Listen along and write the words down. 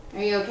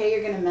Are you okay?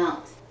 You're gonna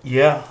melt.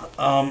 Yeah,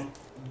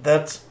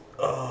 that's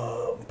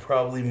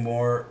probably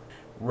more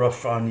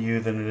rough on you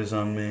than it is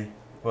on me.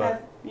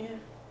 But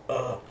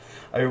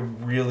I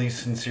really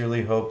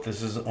sincerely hope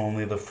this is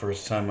only the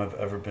first time I've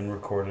ever been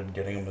recorded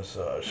getting a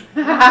massage.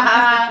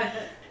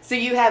 So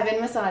you have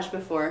been massaged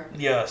before?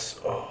 Yes.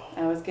 Oh.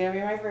 That was gonna be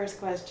my first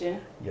question.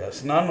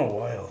 Yes, not in a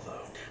while though.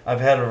 I've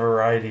had a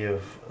variety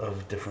of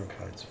different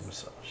kinds of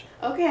massage.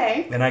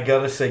 Okay. And I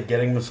gotta say,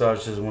 getting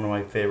massaged is one of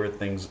my favorite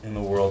things in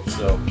the world,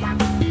 so...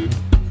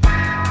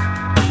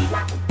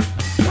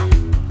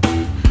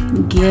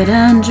 Get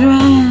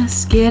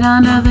undressed, get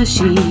under the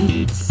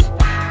sheets.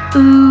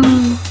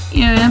 Ooh,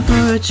 you're in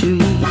for a treat.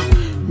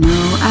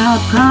 No,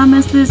 I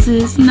promise this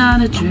is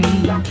not a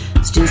dream.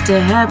 It's just a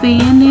happy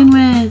ending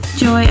with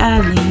Joy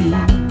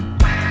Eileen.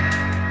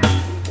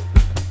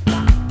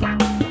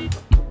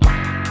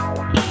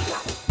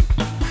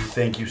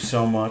 Thank you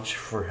so much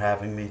for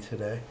having me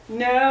today.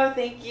 No,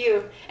 thank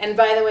you. And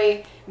by the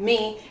way,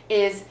 me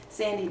is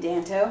Sandy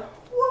Danto.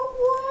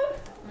 What?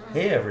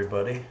 Hey,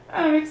 everybody.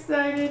 I'm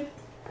excited.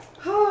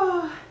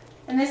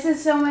 And this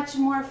is so much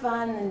more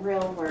fun than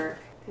real work.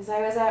 Because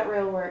I was at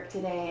real work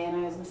today and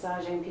I was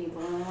massaging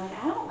people and I'm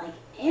like, I don't like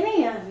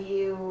any of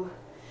you.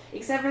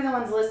 Except for the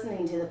ones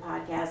listening to the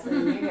podcast.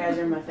 And you guys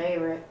are my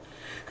favorite.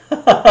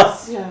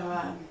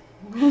 So,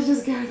 we'll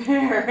just go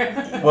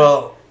there.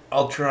 Well,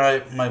 I'll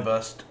try my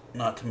best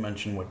not to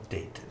mention what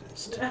date it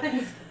is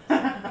today.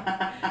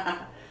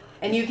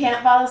 And you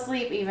can't fall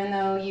asleep even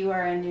though you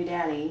are a new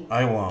daddy.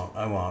 I won't.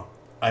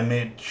 I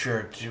made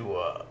sure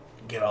to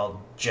get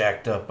all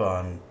jacked up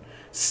on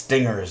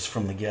stingers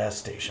from the gas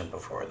station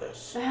before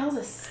this. What the hell's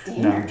a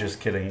stinger? No, I'm just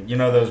kidding. You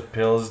know those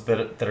pills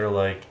that are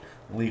like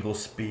legal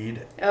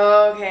speed?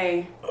 Oh,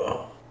 okay.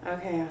 Ugh.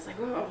 Okay, I was like,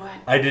 whoa, what?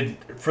 I did,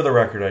 for the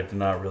record, I did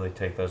not really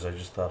take those. I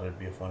just thought it'd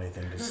be a funny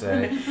thing to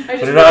say.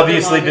 But it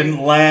obviously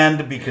didn't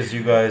land because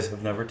you guys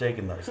have never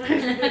taken those.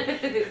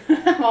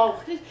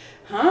 Well,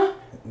 huh?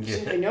 Yeah.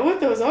 Should I know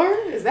what those are?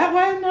 Is that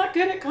why I'm not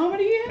good at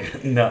comedy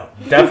yet? No,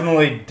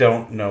 definitely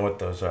don't know what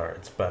those are.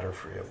 It's better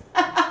for you.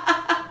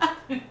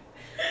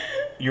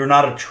 You're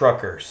not a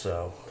trucker,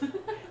 so.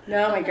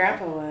 No, my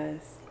grandpa was.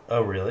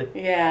 Oh, really?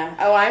 Yeah.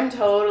 Oh, I'm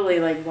totally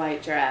like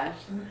white trash.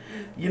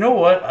 You know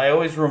what? I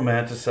always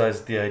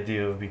romanticized the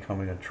idea of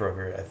becoming a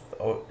trucker.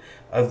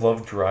 I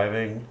love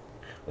driving,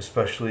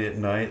 especially at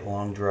night,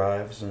 long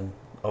drives, and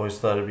always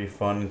thought it'd be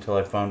fun until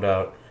I found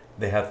out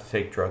they have to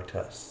take drug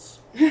tests.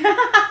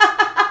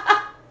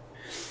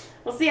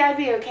 Well, see, I'd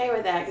be okay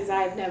with that because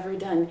I've never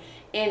done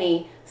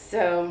any,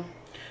 so...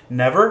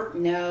 Never?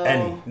 No.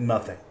 Any?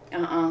 Nothing?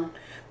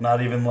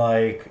 Not even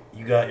like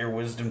you got your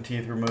wisdom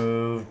teeth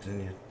removed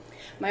and you...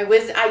 My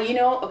wisdom...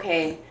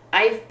 okay,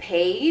 I've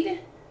paid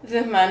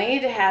the money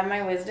to have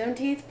my wisdom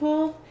teeth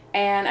pulled,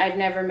 and I've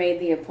never made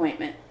the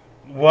appointment.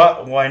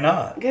 What? Why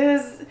not?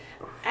 Because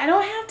I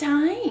don't have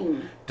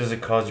time. Does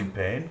it cause you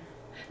pain?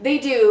 They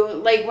do.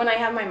 Like, when I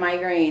have my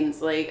migraines,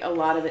 like, a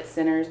lot of it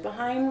centers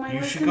behind my You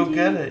wisdom should go teeth.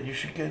 get it. You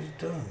should get it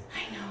done.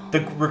 I know.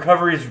 The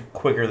recovery is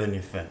quicker than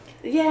you think.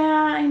 Yeah,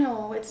 I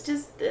know. It's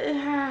just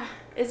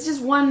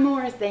one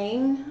more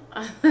thing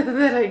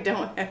that I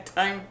don't have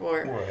time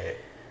for. Right.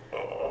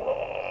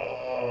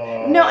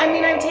 No, I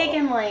mean, I've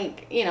taken,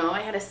 like,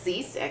 I had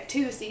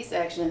two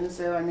C-sections,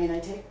 so, I mean, I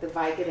take the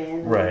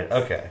Vicodin. Right,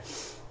 okay.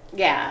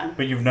 Yeah.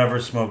 But you've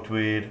never smoked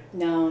weed?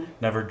 No.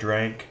 Never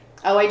drank?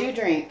 Oh, I do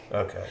drink.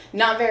 Okay.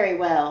 Not very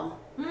well.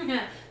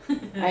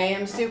 I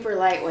am super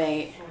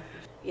lightweight.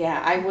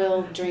 Yeah, I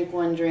will drink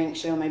one drink,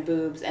 show my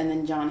boobs, and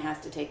then John has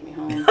to take me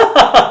home.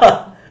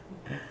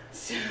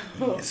 So.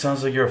 It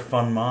sounds like you're a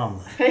fun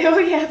mom. Oh,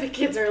 yeah, the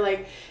kids are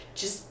like,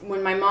 just,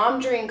 when my mom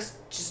drinks,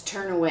 just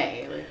turn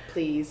away, like,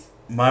 please.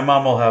 My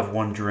mom will have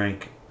one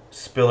drink,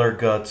 spill her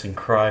guts, and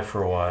cry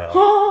for a while.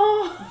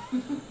 Oh,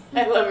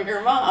 I love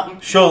your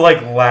mom. She'll,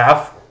 like,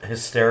 laugh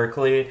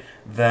hysterically,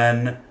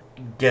 then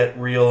get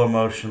real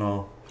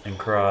emotional and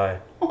cry.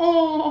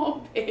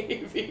 Oh,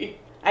 baby.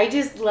 I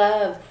just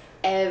love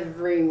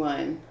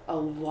everyone a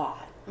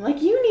lot. I'm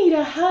like, you need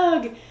a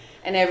hug.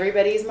 And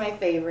everybody's my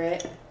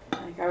favorite.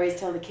 Like, I always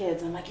tell the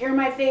kids, I'm like, you're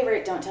my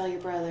favorite. Don't tell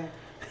your brother.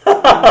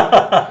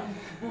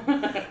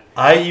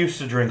 I used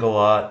to drink a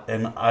lot,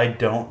 and I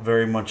don't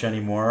very much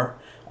anymore.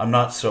 I'm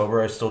not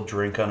sober. I still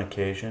drink on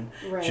occasion.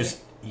 Right. It's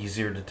just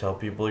easier to tell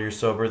people you're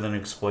sober than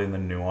explain the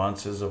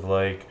nuances of,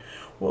 like,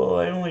 well,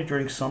 I only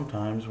drink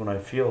sometimes when I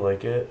feel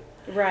like it.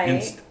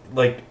 Right.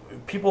 Like,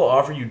 people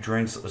offer you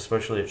drinks,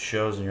 especially at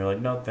shows, and you're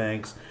like, no,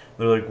 thanks.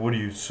 They're like, what are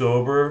you,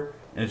 sober?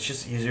 And it's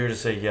just easier to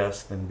say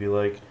yes than be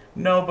like,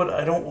 no, but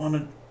I don't want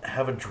to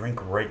have a drink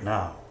right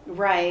now.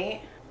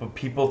 Right. But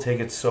people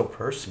take it so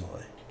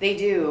personally. They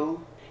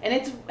do. And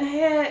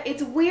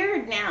it's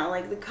weird now.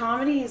 Like, the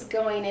comedy is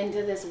going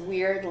into this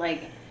weird,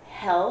 like,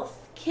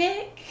 health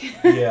kick.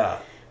 Yeah.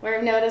 Where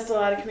I've noticed a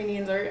lot of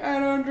comedians are like, I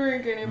don't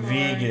drink anymore.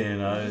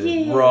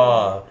 Vegan,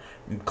 raw,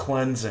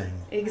 cleansing.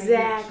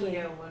 Exactly.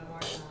 Keto one more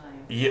time.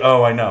 Yeah,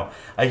 oh, I know.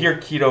 I hear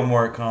keto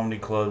more at comedy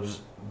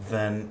clubs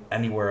than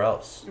anywhere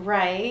else.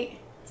 Right.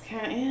 It's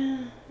kind of,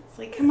 yeah. It's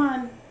like, come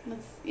on.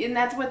 Let's and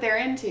that's what they're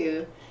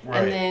into.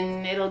 Right.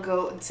 And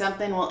then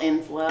something will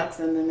influx,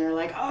 and then they're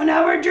like, oh,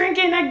 no, we're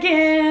drinking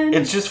again.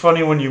 It's just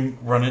funny when you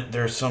run it.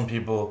 There's some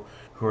people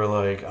who are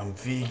like, I'm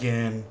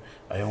vegan,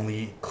 I only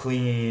eat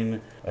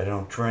clean, I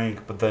don't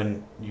drink, but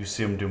then you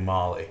see them do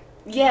Molly.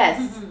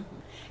 Yes.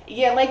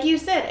 Yeah, like you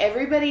said,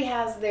 everybody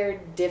has their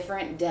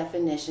different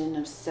definition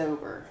of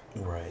sober.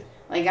 Right.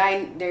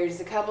 Like there's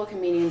a couple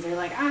comedians that are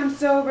like, I'm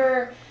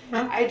sober,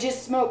 I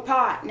just smoke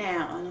pot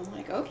now. And I'm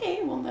like,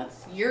 okay, well,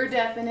 that's your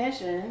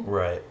definition.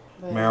 Right.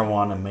 But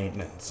marijuana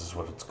maintenance is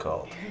what it's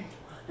called.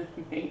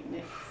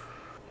 Maintenance.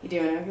 You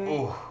doing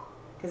okay?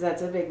 Because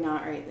that's a big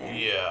knot right there.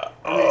 Yeah.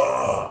 I'm going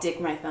to stick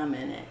my thumb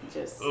in it.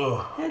 Just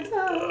heads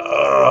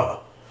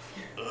up.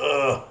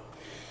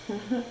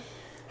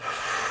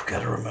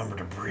 Gotta remember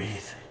to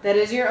breathe. That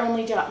is your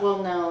only job.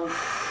 Well, no.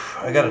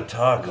 I gotta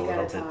talk a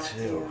little bit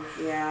too.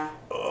 Yeah.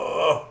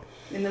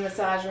 In the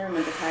massage room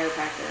with the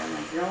chiropractor, I'm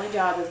like, your only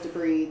job is to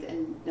breathe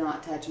and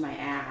not touch my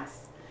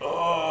ass.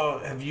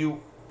 Have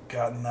you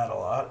gotten that a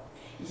lot?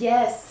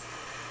 Yes.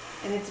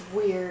 And it's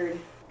weird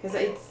because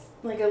it's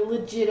like a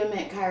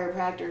legitimate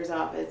chiropractor's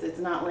office. It's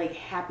not like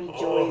Happy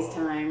Joy's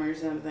time or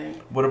something.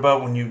 What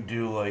about when you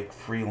do like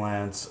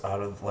freelance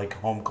out of like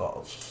home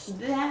calls?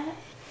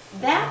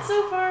 That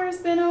so far has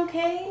been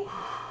okay.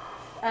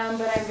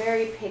 But I'm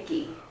very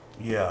picky.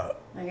 Yeah.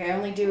 Like, I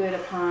only do it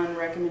upon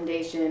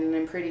recommendation, and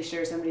I'm pretty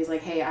sure somebody's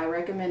like, hey, I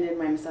recommended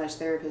my massage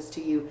therapist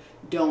to you.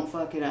 Don't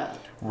fuck it up.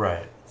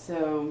 Right.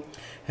 So.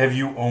 Have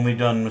you only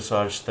done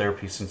massage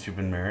therapy since you've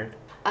been married?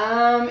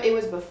 It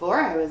was before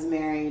I was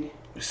married.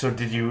 So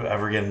did you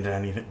ever get into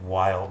any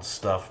wild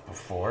stuff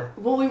before?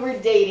 Well, we were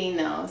dating,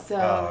 though, so.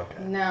 Oh,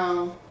 okay.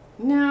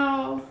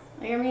 No.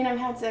 Like, I mean, I've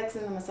had sex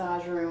in the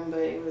massage room, but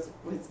it was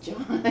with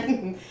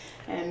John.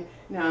 And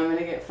now I'm going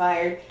to get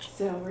fired.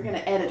 So we're going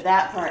to edit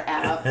that part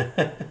out.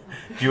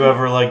 Do you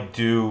ever, like,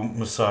 do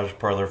massage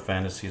parlor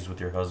fantasies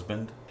with your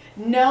husband?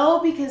 No,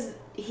 because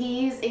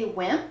he's a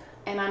wimp,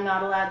 and I'm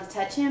not allowed to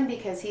touch him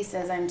because he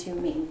says I'm too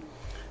mean.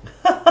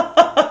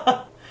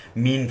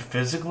 Mean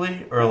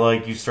physically? Or,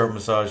 like, you start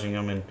massaging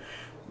him and,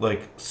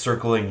 like,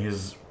 circling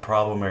his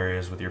problem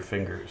areas with your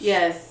fingers?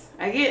 Yes.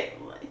 I get...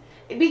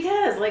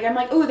 Because, like, I'm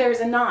like, oh,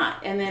 there's a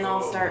knot. And then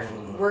I'll start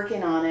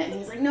working on it. And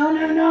he's like,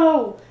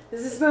 no.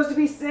 This is supposed to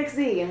be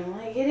sexy. And I'm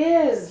like, it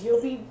is.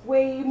 You'll be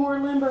way more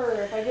limber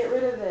if I get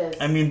rid of this.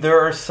 I mean, there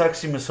are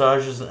sexy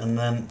massages, and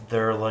then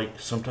there are, like,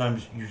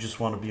 sometimes you just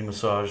want to be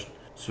massaged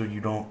so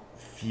you don't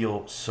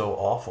feel so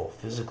awful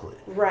physically.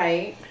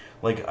 Right.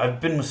 Like,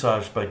 I've been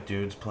massaged by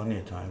dudes plenty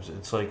of times.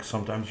 It's like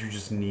sometimes you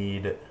just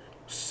need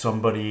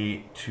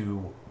somebody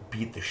to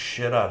beat the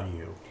shit out of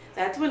you.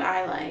 That's what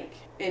I like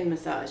in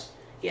massage.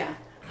 Yeah.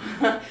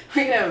 I'm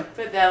going to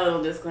put that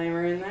little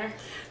disclaimer in there.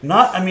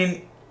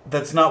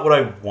 That's not what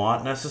I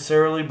want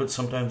necessarily, but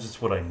sometimes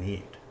it's what I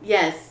need.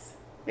 Yes.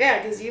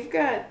 Yeah, because you've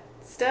got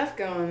stuff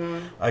going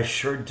on. I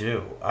sure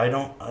do. I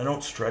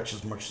don't stretch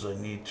as much as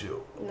I need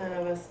to. None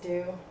of us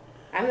do.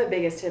 I'm the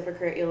biggest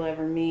hypocrite you'll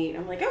ever meet.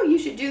 I'm like, oh, you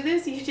should do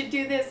this,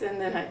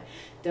 and then I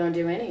don't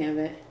do any of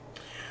it.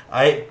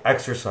 I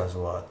exercise a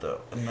lot,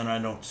 though, and then I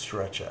don't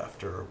stretch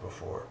after or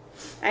before.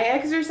 I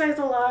exercise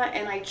a lot,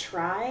 and I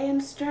try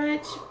and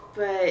stretch,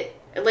 but,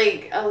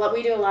 like,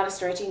 we do a lot of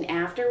stretching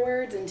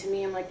afterwards, and to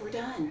me, I'm like, we're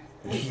done.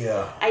 Like,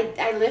 yeah.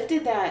 I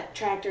lifted that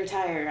tractor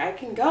tire. I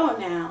can go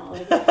now.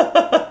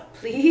 Like,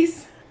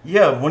 please?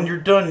 Yeah, when you're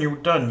done, you're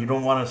done. You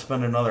don't want to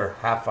spend another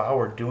half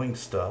hour doing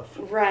stuff.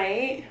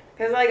 Right.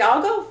 Because, like,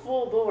 I'll go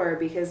full bore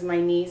because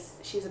my niece,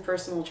 she's a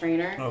personal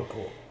trainer. Oh,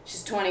 cool.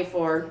 She's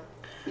 24.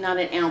 Not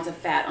an ounce of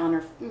fat on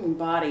her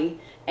body.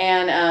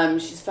 And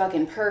she's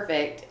fucking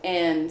perfect.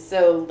 And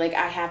so, like,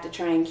 I have to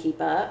try and keep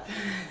up.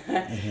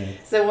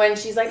 Mm-hmm. So when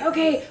she's like,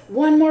 okay,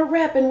 one more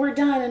rep and we're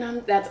done.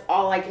 And that's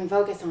all I can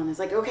focus on. Is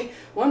like, okay,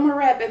 one more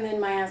rep and then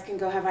my ass can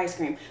go have ice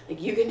cream.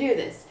 Like, you can do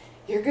this.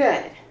 You're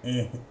good.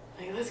 Mm-hmm.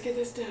 Like, let's get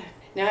this done.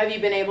 Now, have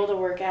you been able to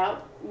work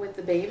out with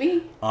the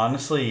baby?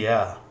 Honestly,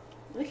 yeah.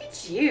 Look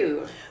at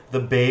you. The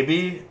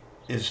baby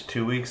is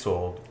 2 weeks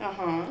old.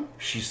 Uh-huh.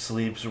 She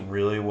sleeps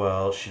really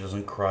well. She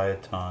doesn't cry a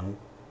ton.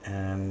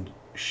 And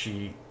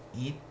she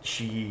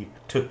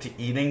took to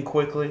eating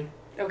quickly.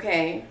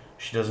 Okay.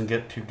 She doesn't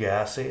get too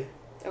gassy.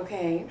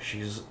 Okay.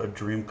 She's a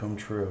dream come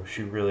true.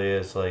 She really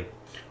is. Like,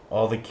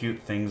 all the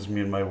cute things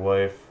me and my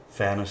wife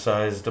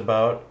fantasized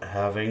about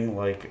having,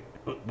 like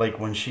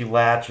when she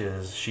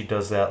latches, she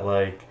does that,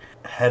 like,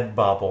 head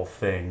bobble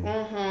thing.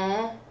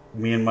 Mm-hmm.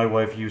 Me and my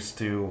wife used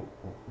to,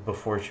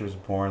 before she was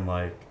born,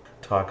 like,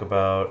 talk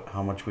about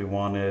how much we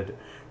wanted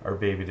our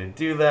baby to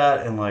do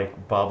that, and,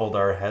 like, bobbled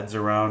our heads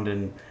around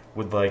and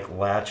would, like,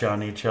 latch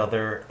on each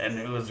other, and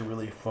it was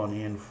really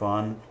funny and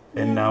fun.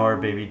 And now our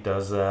baby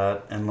does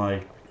that, and,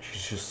 like,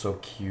 she's just so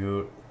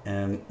cute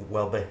and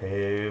well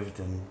behaved.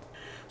 And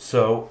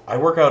so I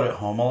work out at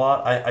home a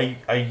lot.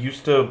 I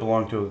used to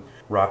belong to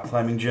a rock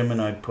climbing gym, and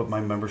I put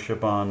my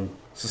membership on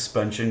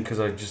suspension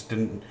because I just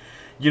didn't.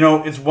 You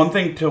know, it's one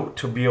thing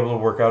to be able to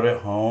work out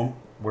at home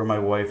where my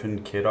wife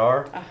and kid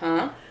are.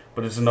 Uh-huh.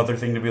 But it's another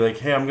thing to be like,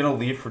 hey, I'm going to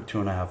leave for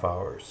 2.5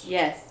 hours.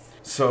 Yes.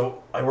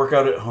 So I work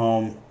out at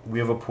home. We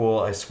have a pool.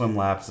 I swim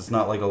laps. It's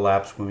not like a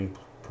lap swimming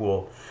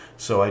pool.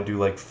 So I do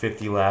like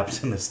 50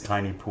 laps in this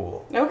tiny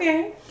pool.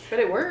 Okay, but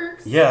it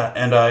works. Yeah,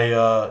 and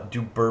I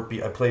do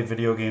burpee. I play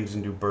video games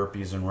and do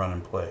burpees and run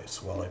in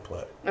place while I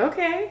play.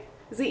 Okay.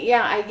 See,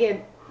 yeah,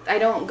 I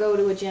don't go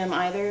to a gym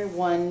either.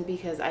 One,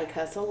 because I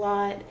cuss a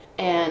lot,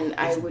 and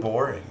It's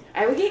boring.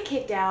 I would get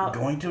kicked out.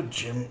 Going to a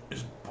gym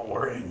is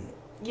boring.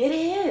 It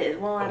is.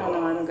 Well, I don't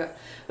know. I don't go.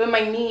 But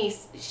my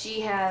niece,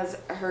 she has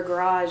her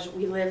garage.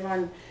 We live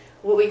on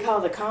what we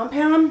call the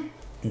compound.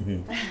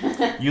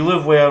 Mm-hmm. You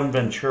live way out in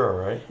Ventura,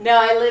 right? No,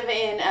 I live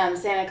in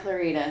Santa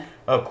Clarita.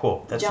 Oh,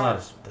 cool. That's John, not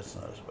as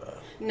bad.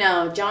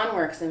 No, John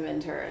works in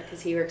Ventura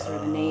because he works for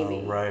the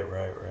Navy. Right.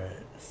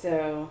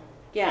 So,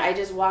 yeah, I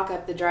just walk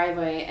up the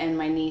driveway and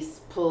my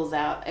niece pulls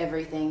out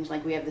everything.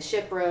 Like, we have the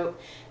ship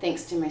rope,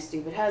 thanks to my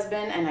stupid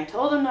husband. And I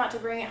told him not to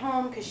bring it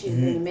home because she's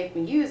going to make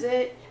me use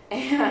it.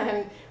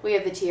 And we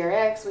have the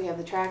TRX, we have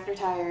the tractor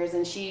tires,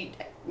 and she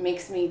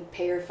makes me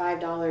pay her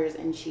 $5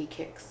 and she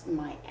kicks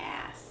my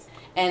ass.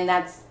 And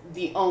that's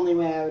the only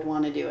way I would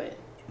want to do it.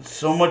 It's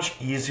so much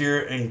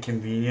easier and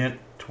convenient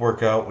to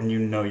work out when you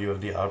know you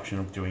have the option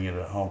of doing it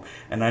at home.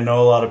 And I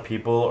know a lot of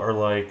people are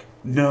like,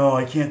 no,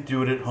 I can't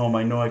do it at home.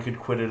 I know I could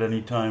quit at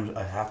any time.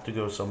 I have to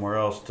go somewhere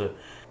else to...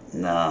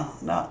 No,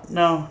 not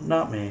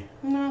me.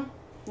 No,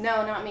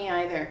 not me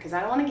either, because I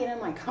don't want to get in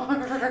my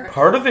car.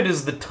 Part of it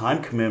is the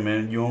time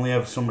commitment. You only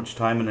have so much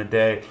time in a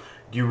day.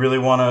 Do you really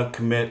want to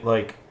commit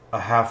like a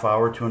half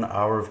hour to an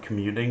hour of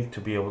commuting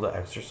to be able to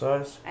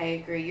exercise? I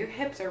agree. Your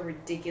hips are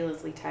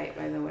ridiculously tight,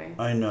 by the way.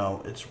 I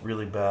know. It's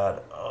really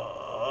bad.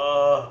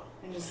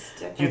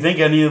 Do you think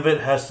any of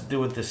it has to do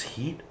with this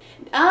heat?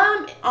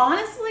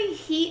 Honestly,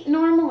 heat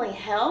normally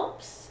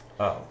helps.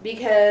 Oh.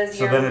 Because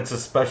So then it's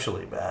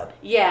especially bad.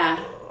 Yeah.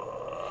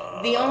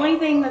 The only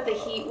thing that the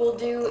heat will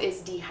do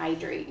is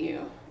dehydrate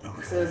you.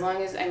 Okay. So as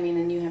long as,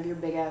 and you have your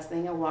big ass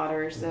thing of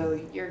water, so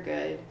you're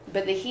good.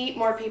 But the heat,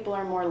 more people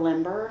are more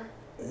limber.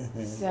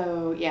 Mm-hmm.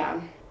 So, yeah.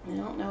 I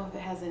don't know if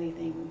it has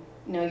anything.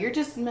 No, you're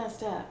just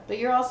messed up. But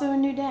you're also a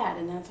new dad,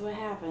 and that's what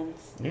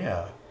happens.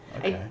 Yeah.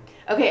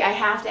 Okay. I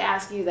have to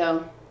ask you,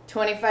 though.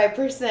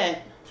 25%.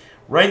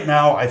 Right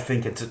now, I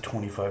think it's at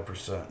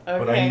 25%. Okay.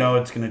 But I know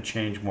it's going to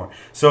change more.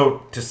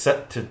 So,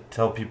 to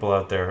tell people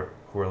out there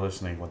who are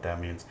listening what that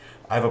means,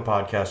 I have a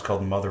podcast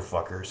called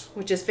Motherfuckers.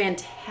 Which is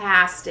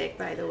fantastic,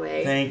 by the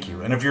way. Thank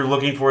you. And if you're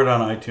looking for it on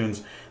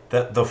iTunes,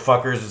 that the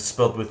fuckers is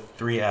spelled with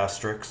 3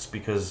 asterisks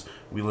because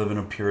we live in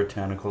a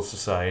puritanical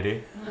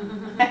society.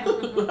 I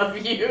love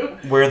you.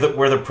 Where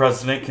the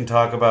president can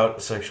talk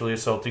about sexually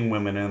assaulting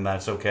women and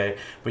that's okay,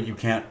 but you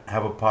can't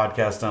have a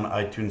podcast on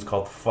iTunes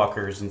called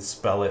Fuckers and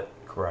spell it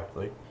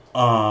correctly.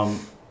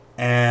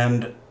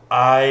 And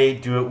I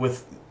do it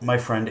with my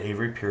friend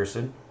Avery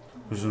Pearson,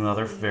 who's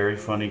another very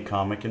funny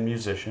comic and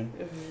musician.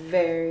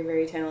 Very,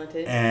 very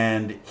talented.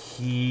 And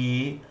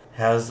he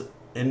has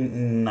a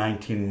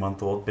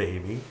 19-month-old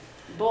baby.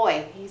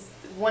 Boy. He's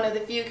one of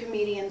the few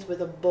comedians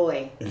with a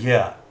boy.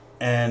 Yeah.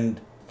 And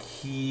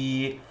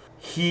his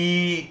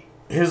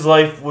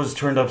life was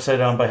turned upside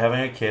down by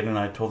having a kid, and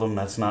I told him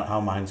that's not how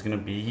mine's going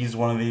to be. He's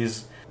one of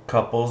these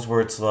couples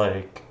where it's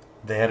like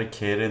they had a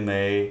kid and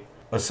they,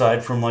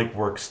 aside from like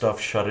work stuff,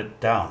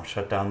 shut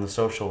down the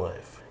social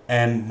life.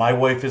 And my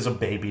wife is a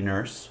baby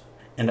nurse,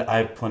 and I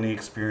have plenty of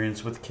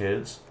experience with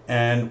kids.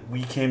 And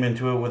we came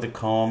into it with a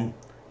calm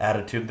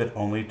attitude that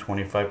only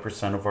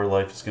 25% of our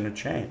life is going to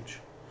change.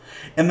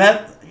 And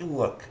that,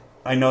 look,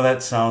 I know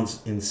that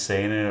sounds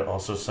insane, and it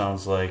also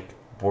sounds like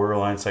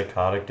borderline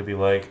psychotic to be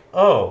like,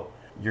 oh,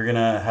 you're going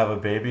to have a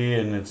baby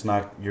and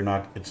you're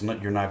not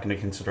going to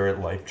consider it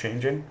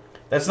life-changing.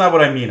 That's not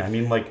what I mean. I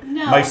mean, like,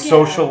 my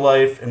social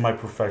life and my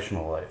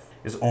professional life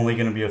is only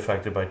going to be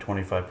affected by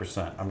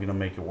 25%. I'm going to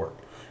make it work.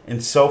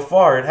 And so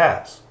far, it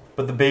has.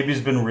 But the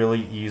baby's been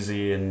really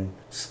easy and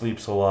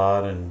sleeps a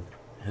lot and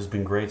has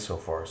been great so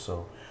far.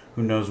 So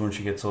who knows when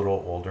she gets a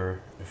little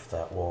older if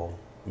that will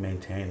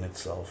maintain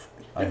itself.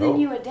 But then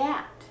you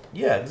adapt.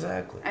 Yeah,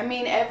 exactly. I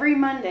mean, every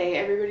Monday,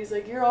 everybody's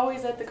like, you're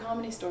always at the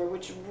Comedy Store,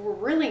 which we're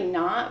really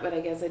not, but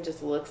I guess it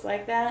just looks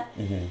like that.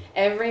 Mm-hmm.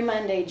 Every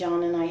Monday,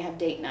 John and I have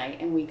date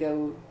night, and we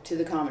go to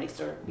the Comedy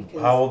Store.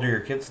 Because how old are your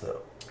kids,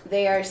 though?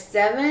 They are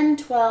 7,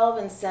 12,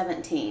 and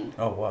 17.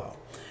 Oh, wow.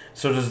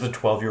 So does the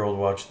 12-year-old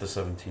watch the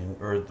 17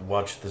 or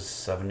watch the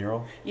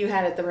 7-year-old? You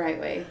had it the right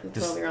way.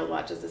 The 12-year-old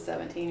watches the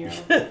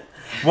 17-year-old.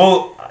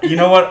 Well, you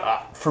know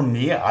what? For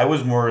me, I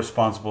was more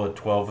responsible at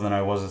 12 than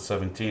I was at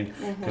 17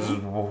 because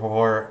it was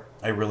before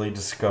I really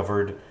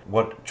discovered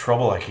what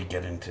trouble I could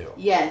get into.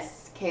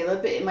 Yes,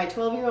 Caleb. My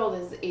 12-year-old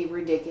is a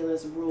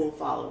ridiculous rule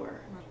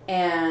follower,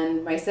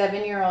 and my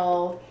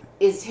 7-year-old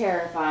is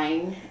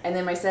terrifying, and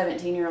then my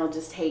 17-year-old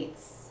just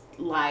hates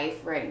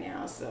life right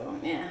now. So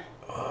yeah.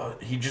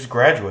 He just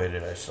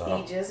graduated, I saw.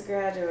 He just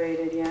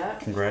graduated, yeah.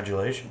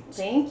 Congratulations.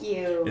 Thank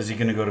you. Is he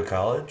going to go to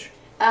college?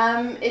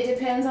 It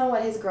depends on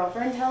what his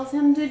girlfriend tells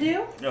him to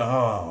do.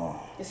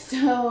 Oh.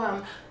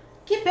 So,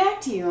 get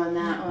back to you on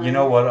that one. You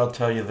know what? I'll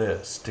tell you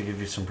this to give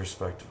you some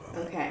perspective on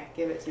it. Okay,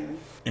 give it to me.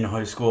 In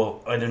high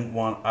school, I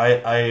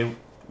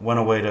went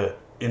away to...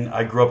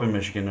 I grew up in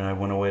Michigan, and I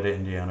went away to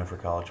Indiana for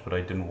college, but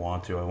I didn't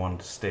want to. I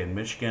wanted to stay in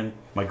Michigan.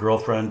 My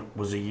girlfriend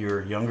was a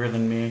year younger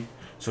than me,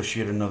 so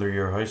she had another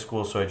year of high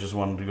school, so I just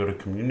wanted to go to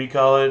community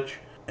college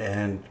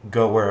and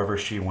go wherever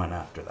she went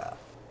after that.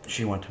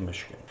 She went to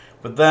Michigan.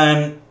 But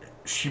then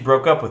she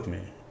broke up with me,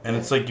 and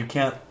it's like you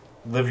can't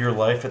live your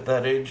life at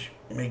that age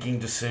making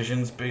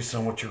decisions based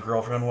on what your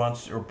girlfriend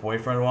wants or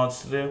boyfriend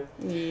wants to do.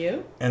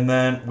 Yep. And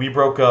then we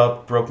broke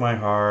up, broke my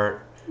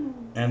heart.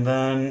 And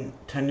then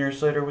 10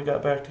 years later, we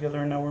got back together,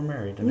 and now we're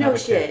married. And No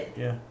shit.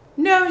 Yeah.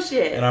 No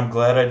shit. And I'm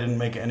glad I didn't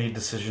make any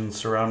decisions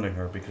surrounding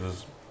her,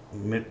 because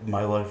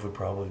my life would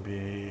probably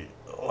be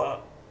a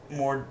lot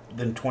more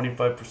than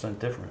 25%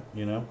 different,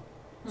 you know?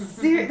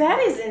 That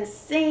is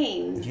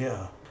insane.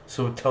 Yeah.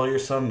 So tell your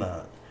son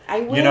that.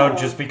 I will. You know,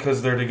 just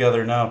because they're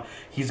together now,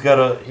 he's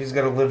gotta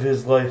live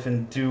his life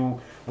and do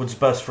what's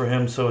best for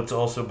him, so it's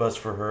also best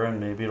for her, and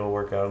maybe it'll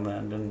work out in the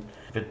end. And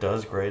if it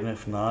does, great. And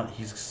if not,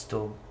 he's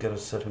still gotta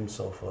set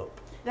himself up.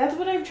 That's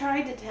what I've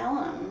tried to tell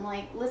him. I'm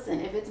like, listen,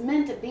 if it's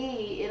meant to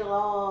be, it'll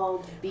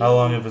all be. How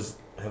long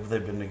have they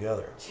been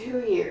together? 2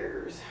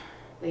 years.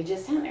 They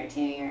just had their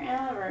 2-year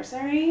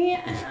anniversary.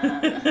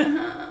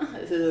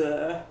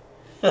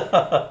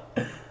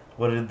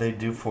 What did they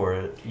do for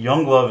it?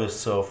 Young love is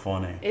so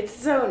funny. It's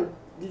so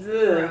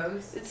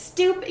gross. It's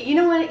stupid. You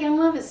know what? Young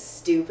love is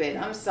stupid.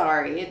 I'm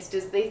sorry. It's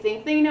just they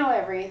think they know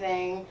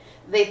everything.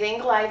 They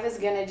think life is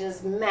going to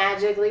just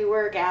magically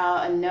work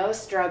out and no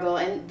struggle.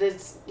 And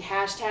this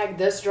hashtag,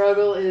 the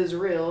struggle is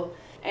real.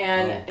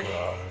 And oh,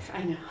 God.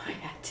 I know, I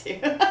had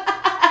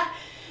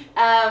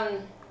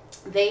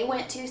to. They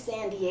went to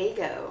San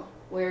Diego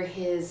where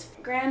his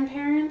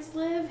grandparents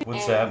live.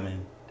 What's that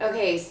mean?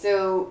 Okay,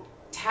 so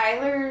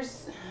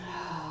Tyler's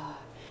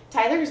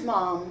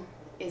mom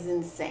is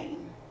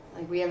insane.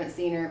 Like, we haven't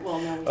seen her. Well,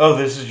 no. Oh,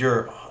 this is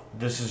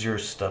your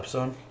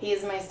stepson? He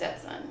is my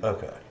stepson.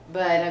 Okay.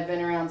 But I've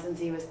been around since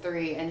he was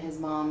 3, and his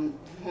mom,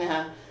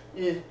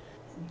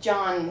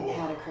 John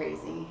had a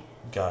crazy.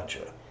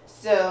 Gotcha.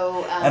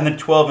 So. And the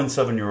 12 and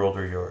 7-year-old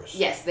are yours?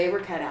 Yes, they were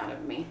cut out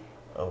of me.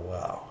 Oh,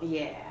 wow.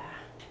 Yeah.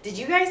 Did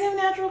you guys have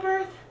natural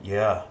birth?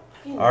 Yeah.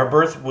 Our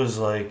birth was,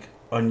 like,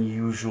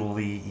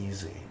 unusually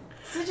easy.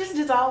 So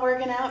it's all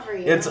working out for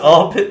you. It's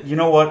all bit. You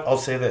know what? I'll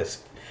say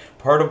this.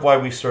 Part of why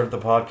we started the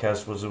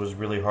podcast was it was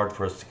really hard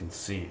for us to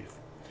conceive.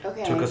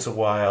 Okay. It took us a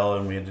while,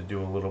 and we had to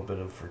do a little bit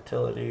of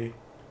fertility.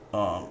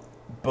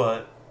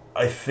 But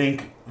I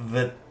think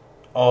that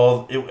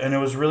and it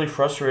was really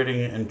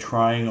frustrating and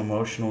trying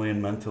emotionally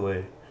and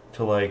mentally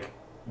to, like,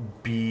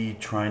 be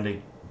trying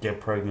to get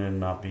pregnant and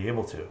not be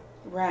able to.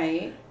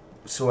 Right.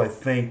 So I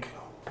think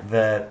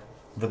that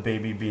the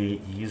baby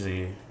being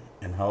easy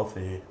and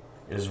healthy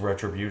is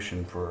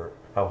retribution for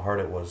how hard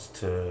it was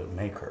to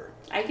make her.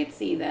 I could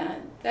see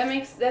that.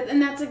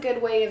 And that's a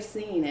good way of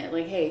seeing it.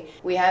 Like, hey,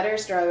 we had our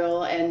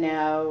struggle, and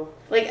now,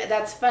 like,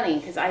 that's funny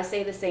because I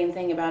say the same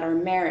thing about our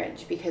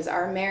marriage, because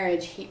our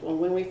marriage,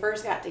 when we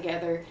first got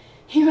together,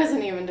 he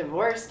wasn't even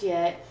divorced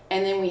yet,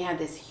 and then we had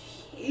this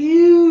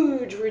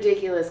huge,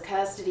 ridiculous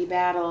custody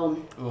battle.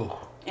 Ugh.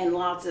 And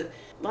lots of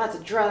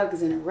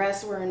drugs and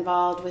arrests were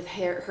involved with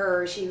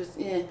her. She was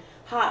in a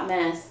hot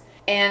mess.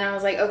 And I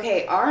was like,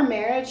 okay, our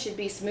marriage should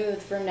be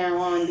smooth from now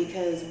on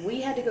because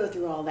we had to go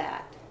through all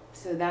that.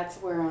 So that's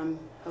where I'm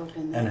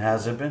hoping. And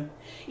has it been?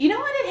 You know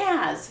what? It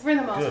has, for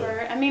the most Good.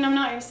 part. I mean, I'm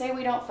not going to say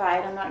we don't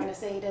fight. I'm not going to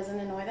say he doesn't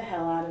annoy the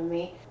hell out of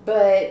me.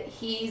 But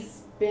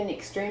he's been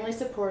extremely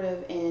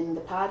supportive in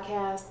the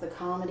podcast, the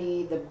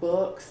comedy, the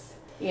books,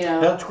 you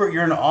know. That's great.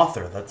 You're an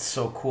author. That's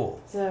so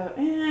cool. So,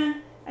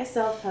 I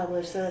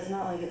self-publish, so it's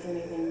not like it's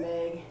anything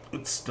big.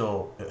 It's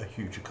still a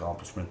huge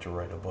accomplishment to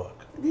write a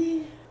book.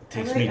 It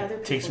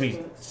takes me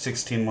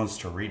 16 months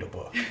to read a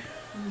book.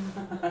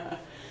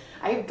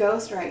 I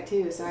ghostwrite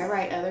too, so I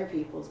write other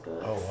people's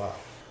books. Oh, wow.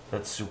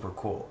 That's super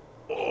cool.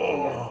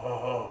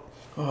 Oh,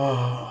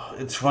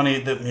 it's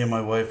funny that me and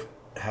my wife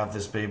have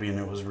this baby, and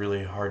it was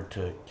really hard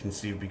to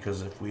conceive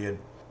because if we had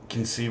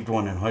conceived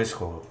one in high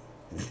school...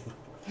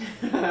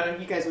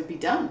 You guys would be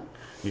done.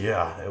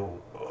 Yeah.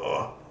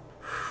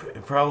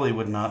 It probably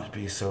would not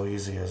be so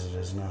easy as it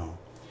is now.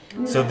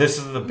 So this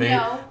is the baby...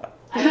 No,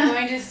 I'm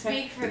going to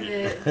speak for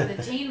the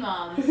teen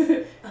moms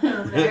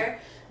there.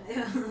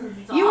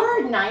 You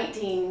were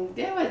 19.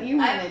 You were a teen.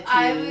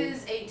 I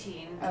was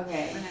 18.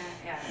 Okay.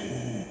 Yeah.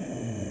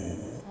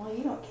 Well,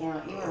 you don't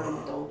count. You were an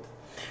adult.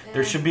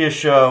 There should be a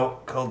show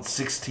called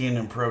 16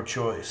 and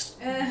Pro-Choice.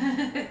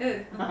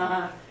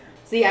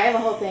 See, I have a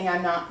whole thing.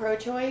 I'm not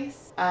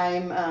pro-choice.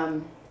 I'm,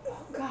 oh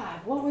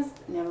God, what was,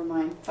 never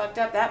mind. Fucked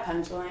up that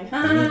punchline.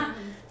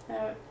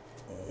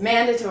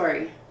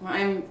 Mandatory.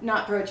 I'm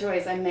not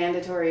pro-choice. I'm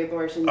mandatory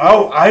abortion.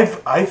 Oh,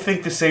 I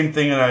think the same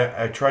thing, and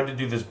I tried to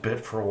do this bit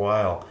for a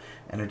while,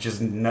 and it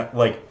just,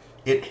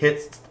 it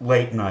hits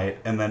late night,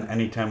 and then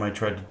anytime I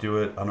tried to do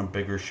it on a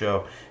bigger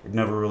show, it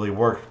never really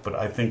worked. But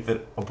I think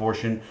that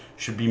abortion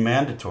should be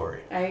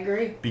mandatory. I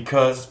agree.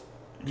 Because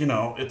you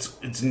know,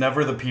 it's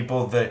never the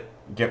people that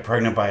get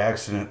pregnant by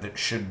accident that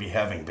should be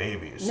having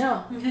babies.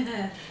 No.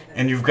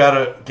 And you've got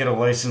to get a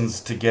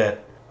license to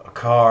get a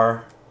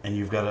car, and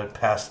you've got to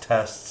pass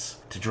tests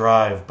to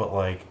drive. But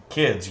like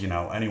kids, you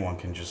know, anyone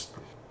can just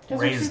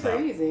raise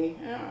them. Easy.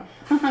 Yeah.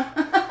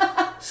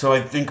 So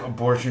I think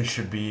abortion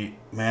should be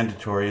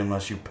mandatory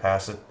unless you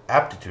pass an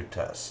aptitude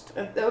test.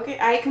 Okay,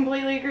 I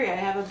completely agree. I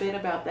have a bit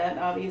about that.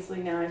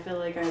 Obviously, now I feel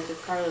like I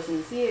just Carlos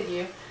Mencia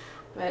you.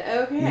 But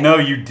okay. No,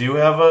 you do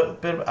have a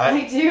bit of...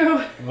 I do.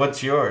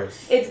 What's yours?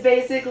 It's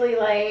basically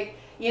like,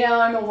 you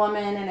know, I'm a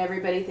woman and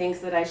everybody thinks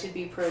that I should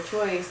be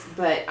pro-choice,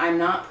 but I'm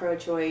not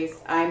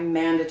pro-choice. I'm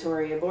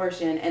mandatory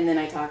abortion. And then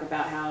I talk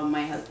about how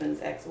my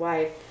husband's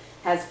ex-wife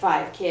has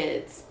 5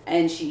 kids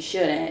and she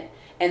shouldn't.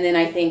 And then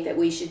I think that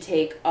we should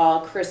take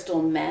all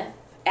crystal meth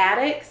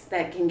addicts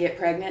that can get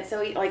pregnant.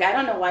 So, like, I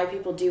don't know why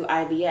people do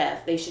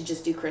IVF. They should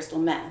just do crystal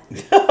meth.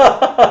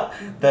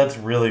 That's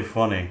really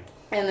funny.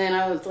 And then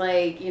I was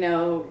like, you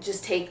know,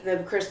 just take the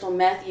crystal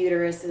meth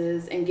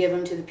uteruses and give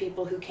them to the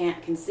people who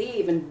can't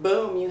conceive, and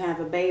boom, you have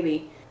a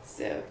baby.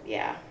 So,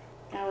 yeah,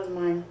 that was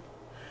mine.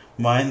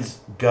 Mine's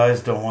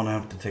guys don't want to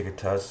have to take a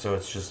test, so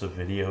it's just a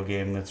video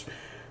game that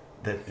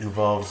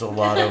involves a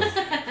lot of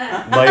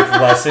life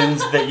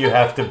lessons that you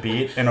have to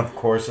beat, and of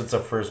course it's a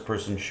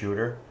first-person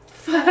shooter.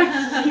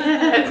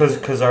 Yes.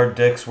 Because our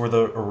dicks were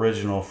the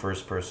original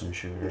first-person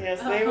shooter.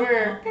 Yes, they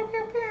were.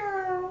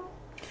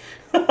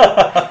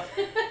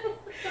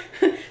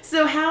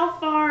 So how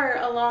far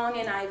along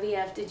in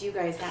IVF did you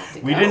guys have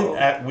to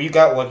go? We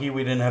got lucky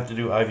we didn't have to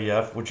do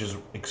IVF, which is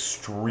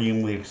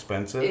extremely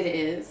expensive. It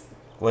is.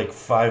 Like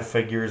 5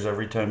 figures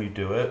every time you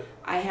do it.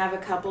 I have a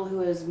couple who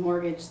has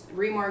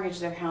remortgaged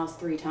their house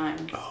 3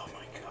 times. Oh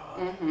my god.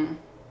 Mm-hmm.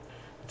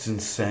 It's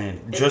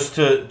insane. Just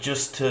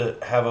to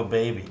have a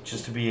baby,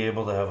 just to be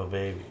able to have a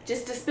baby.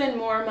 Just to spend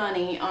more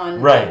money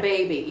on a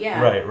baby,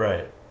 yeah.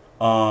 Right.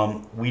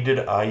 We did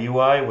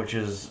IUI, which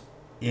is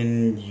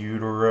in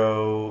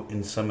utero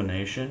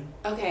insemination.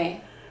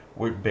 Okay.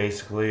 Where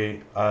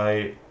basically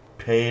I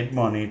paid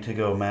money to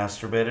go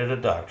masturbate at a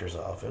doctor's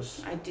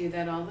office. I do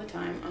that all the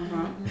time.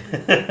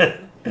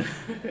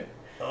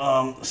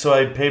 So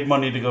I paid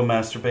money to go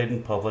masturbate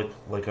in public,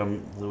 like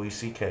I'm Louis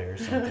C.K. or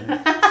something.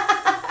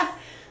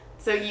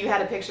 So you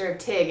had a picture of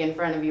Tig in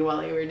front of you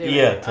while you were doing it?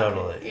 Yeah,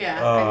 totally. Okay.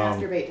 Yeah, I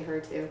masturbate to her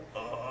too.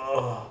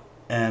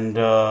 And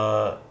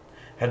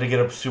had to get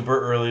up super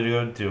early to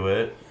go do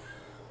it.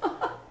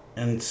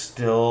 And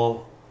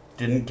still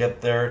didn't get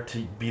there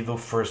to be the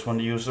first one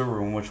to use the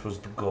room, which was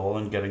the goal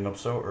in getting up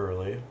so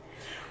early.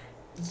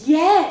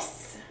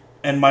 Yes!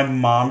 And my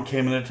mom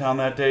came into town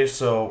that day,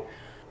 so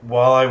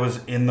while I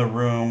was in the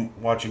room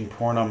watching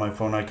porn on my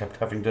phone, I kept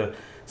having to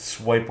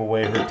swipe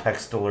away her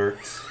text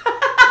alerts.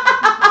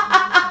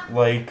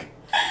 Like,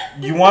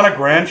 you want a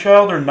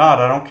grandchild or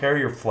not? I don't care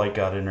your flight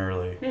got in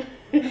early.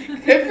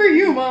 Good for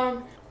you,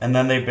 Mom. And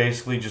then they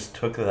basically just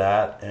took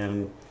that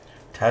and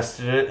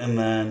tested it and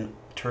then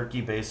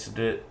turkey basted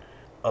it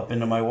up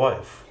into my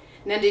wife.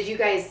 Now, did you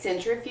guys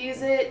centrifuge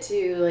it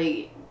to,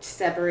 like,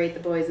 separate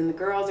the boys and the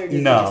girls, or did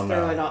you just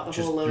throw it all,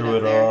 the whole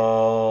load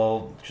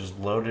up there? Just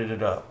loaded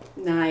it up.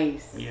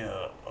 Nice.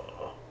 Yeah.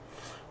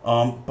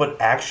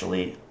 But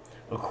actually,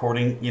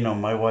 according,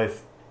 my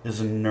wife is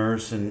a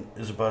nurse and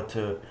is about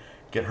to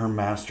get her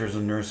master's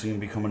in nursing and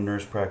become a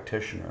nurse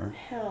practitioner.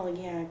 Hell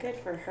yeah, good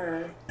for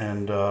her.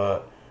 And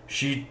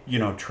she,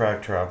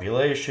 tracked her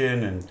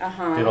ovulation and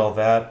did all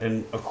that.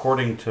 And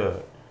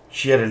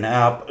she had an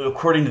app.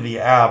 According to the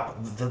app,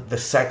 the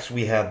sex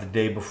we had the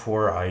day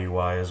before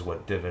IUI is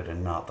what did it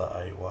and not the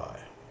IUI.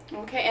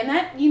 Okay, and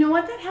that, you know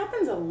what, that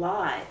happens a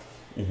lot.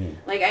 Mm-hmm.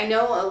 Like, I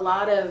know a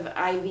lot of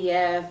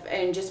IVF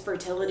and just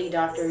fertility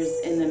doctors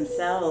in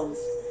themselves,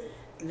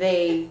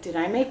 did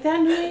I make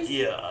that noise?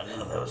 Yeah,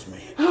 no, that was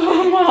me.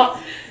 Oh, well,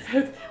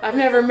 I've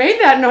never made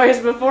that noise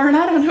before, and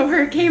I don't know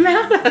where it came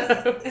out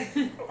of.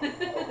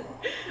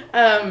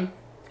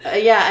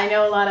 Yeah, I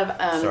know a lot of,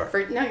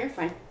 no, you're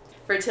fine.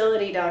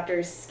 Fertility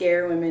doctors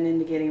scare women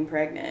into getting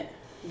pregnant.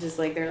 Just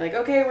like, they're like,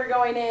 okay, we're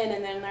going in,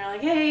 and then they're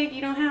like, hey, you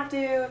don't have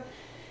to.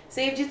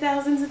 Saved you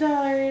thousands of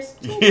dollars.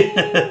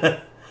 Yeah.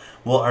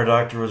 Well, our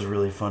doctor was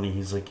really funny.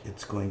 He's like,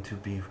 it's going to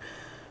be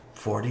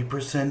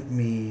 40%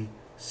 me,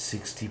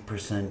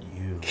 60%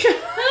 you.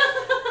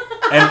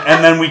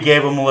 and then we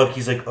gave him a look.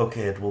 He's like,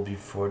 okay, it will be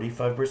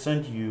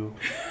 45% you,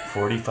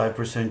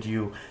 45%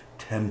 you,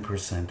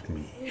 10%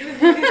 me.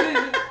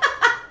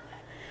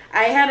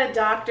 I had a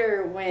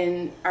doctor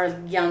when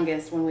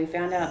we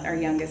found out our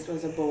youngest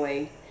was a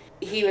boy.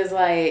 He was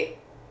like,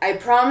 I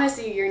promise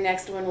you your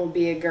next one will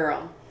be a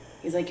girl.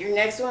 He's like, your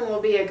next one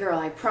will be a girl,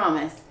 I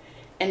promise.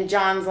 And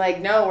John's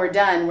like, no, we're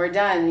done.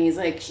 And he's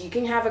like, you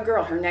can have a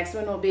girl. Her next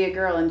one will be a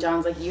girl. And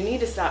John's like, you need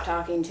to stop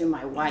talking to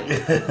my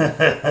wife.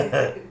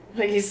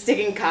 Like, he's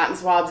sticking cotton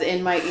swabs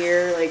in my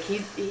ear. Like,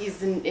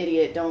 he's an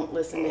idiot. Don't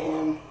listen to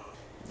him.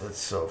 That's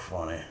so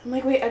funny. I'm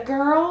like, wait, a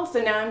girl?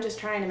 So now I'm just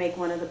trying to make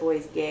one of the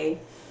boys gay.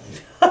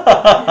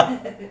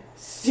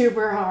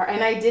 Super hard.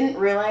 And I didn't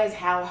realize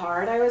how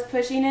hard I was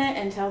pushing it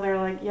until they're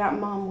like, yeah,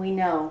 Mom, we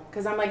know.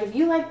 Because I'm like, if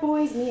you like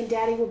boys, me and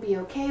Daddy will be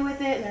okay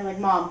with it. And they're like,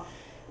 Mom,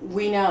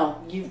 we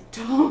know. You've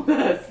told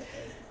us.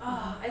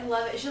 Oh, I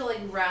love it. She'll like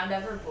round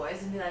up her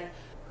boys and be like,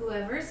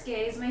 whoever's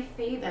gay is my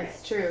favorite.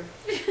 That's true.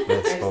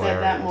 That's I've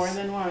said that more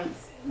than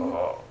once.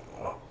 Oh.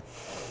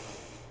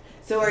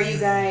 So are you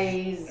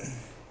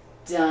guys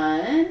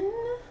done?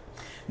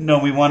 No,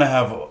 we want to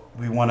have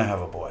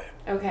a boy.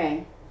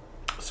 Okay.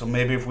 So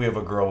maybe if we have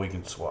a girl, we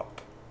can swap.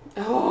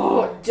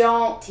 Oh,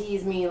 don't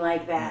tease me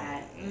like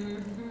that.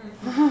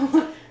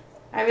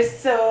 I was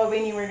so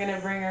hoping you were going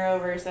to bring her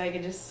over so I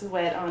could just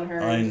sweat on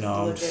her. I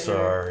know, I'm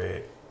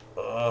sorry.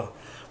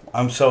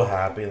 I'm so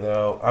happy,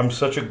 though. I'm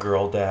such a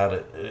girl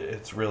dad.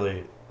 It's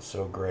really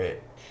so great.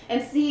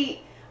 And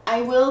see,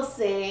 I will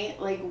say,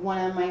 like,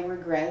 one of my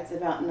regrets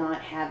about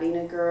not having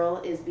a girl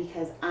is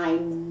because I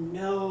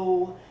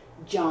know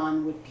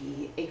John would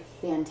be a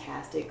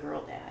fantastic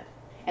girl dad.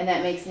 And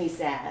that makes me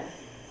sad.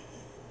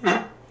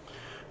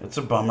 It's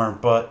a bummer,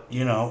 but,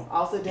 you know.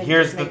 Also, didn't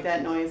just make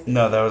that noise.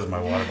 No, that was my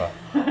water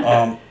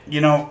bottle.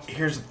 You know,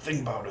 here's the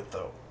thing about it,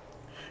 though.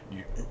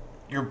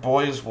 Your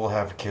boys will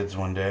have kids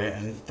one day,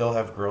 and they'll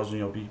have girls, and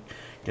you'll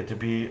get to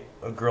be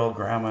a girl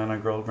grandma and a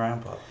girl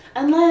grandpa.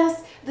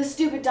 Unless the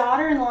stupid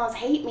daughter-in-laws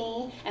hate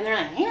me, and they're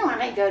like, I don't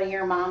want to go to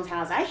your mom's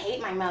house. I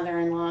hate my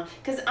mother-in-law,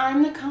 because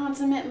I'm the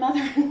consummate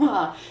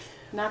mother-in-law.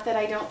 Not that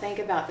I don't think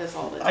about this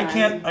all the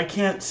time. I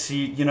can't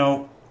see, you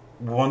know,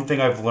 one thing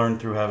I've learned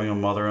through having a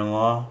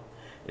mother-in-law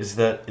is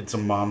that it's a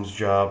mom's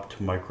job to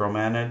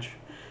micromanage.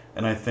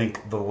 And I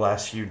think the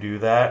less you do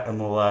that and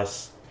the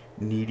less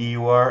needy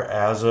you are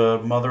as a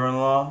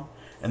mother-in-law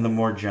and the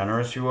more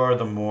generous you are,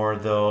 the more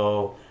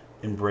they'll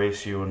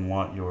embrace you and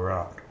want you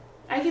around.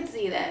 I could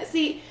see that.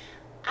 See,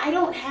 I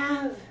don't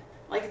have,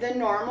 like, the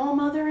normal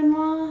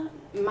mother-in-law.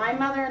 My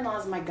mother-in-law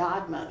is my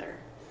godmother.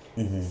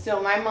 Mm-hmm.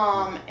 So my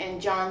mom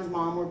and John's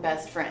mom were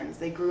best friends.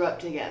 They grew up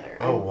together.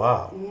 Oh,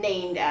 wow.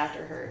 Named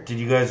after her. Did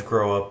you guys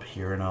grow up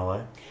here in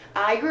LA?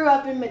 I grew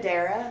up in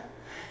Madera,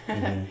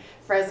 mm-hmm.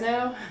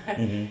 Fresno,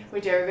 mm-hmm.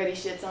 which everybody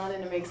shits on,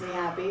 and it makes me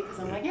happy because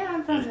I'm like, yeah,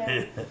 I'm from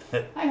there.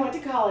 I went to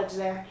college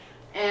there.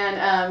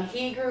 And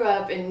he grew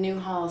up in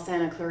Newhall,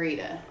 Santa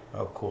Clarita.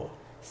 Oh, cool.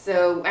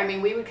 So, I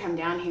mean, we would come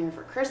down here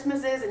for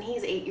Christmases, and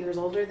he's 8 years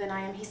older than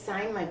I am. He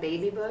signed my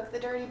baby book, the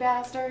dirty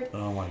bastard.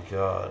 Oh, my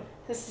God.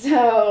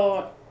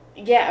 So,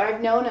 yeah,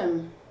 I've known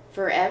him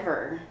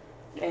forever.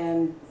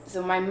 And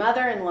so my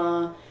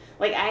mother-in-law,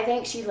 like, I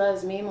think she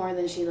loves me more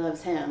than she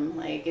loves him.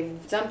 Like,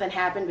 if something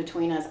happened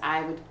between us,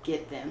 I would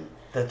get them.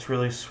 That's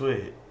really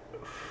sweet.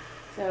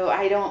 So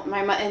I don't,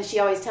 and she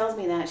always tells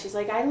me that. She's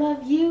like, I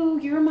love you,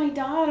 you're my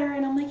daughter.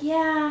 And I'm like,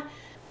 yeah,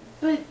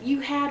 but you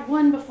had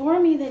one before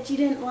me that you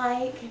didn't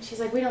like. And she's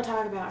like, we don't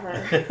talk about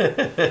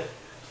her.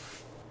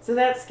 So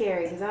that's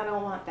scary, because I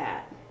don't want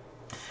that.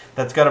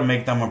 That's got to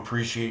make them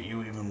appreciate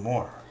you even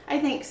more. I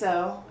think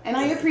so. And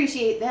I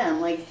appreciate them.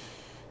 Like,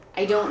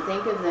 I don't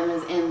think of them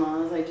as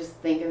in-laws. I just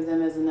think of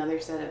them as another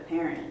set of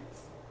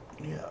parents.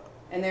 Yeah.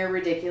 And they're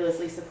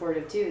ridiculously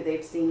supportive, too.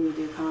 They've seen me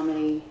do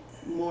comedy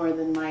more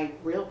than my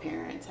real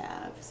parents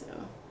have, so.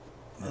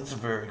 That's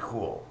very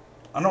cool.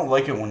 I don't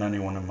like it when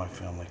anyone in my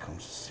family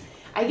comes to see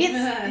me.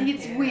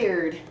 It's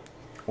weird.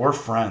 Or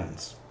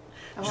friends.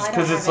 Oh, just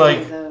because it's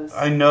like,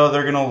 I know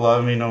they're going to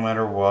love me no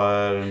matter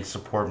what and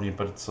support me,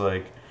 but it's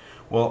like,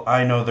 well,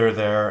 I know they're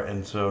there,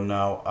 and so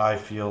now I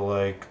feel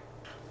like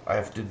I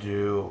have to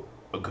do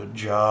a good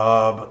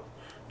job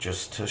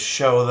just to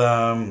show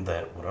them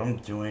that what I'm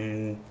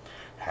doing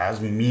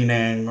has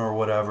meaning or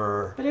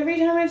whatever. But every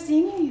time I've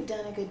seen you, you've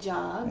done a good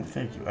job.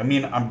 Thank you. I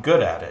mean, I'm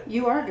good at it.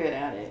 You are good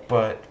at it.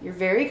 But you're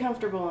very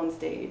comfortable on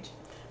stage.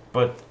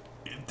 But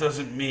it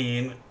doesn't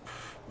mean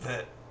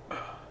that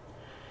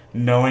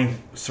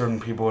knowing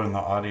certain people in the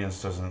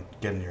audience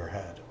doesn't get in your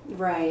head.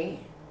 Right.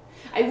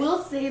 I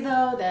will say,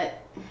 though,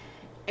 that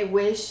I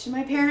wish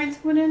my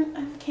parents wouldn't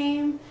have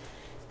came,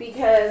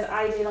 because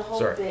I did a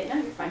whole bit.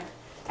 No, you're fine.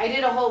 I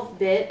did a whole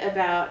bit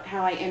about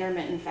how I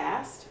intermittent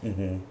fast.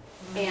 Mm-hmm.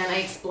 And I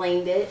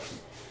explained it.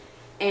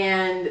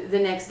 And the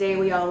next day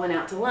we all went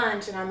out to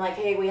lunch, and I'm like,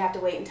 hey, we have to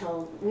wait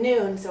until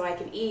noon so I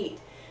can eat.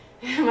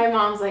 And my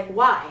mom's like,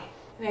 why?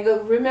 And I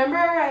go, remember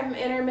I'm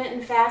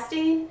intermittent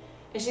fasting?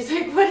 And she's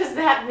like, what does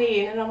that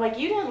mean? And I'm like,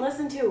 you didn't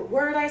listen to a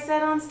word I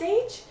said on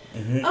stage?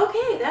 Mm-hmm.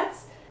 Okay,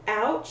 that's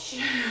ouch.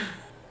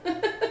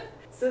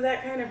 So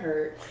that kind of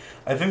hurt.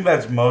 I think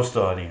that's most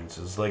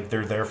audiences. Like,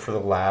 they're there for the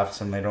laughs,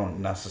 and they don't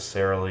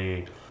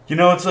necessarily... You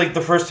know, it's like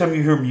the first time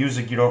you hear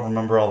music, you don't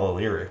remember all the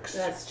lyrics.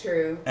 That's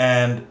true.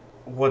 And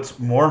what's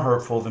more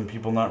hurtful than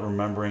people not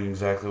remembering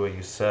exactly what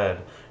you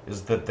said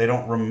is that they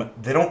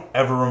don't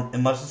ever,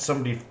 unless it's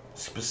somebody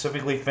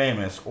specifically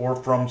famous or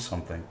from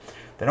something,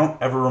 they don't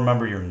ever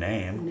remember your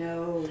name.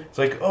 No. It's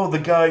like, oh, the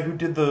guy who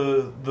did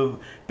the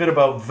bit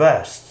about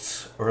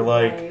vests. Or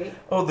like, right.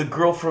 Oh, the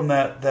girl from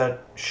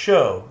that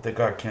show that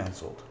got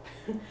canceled.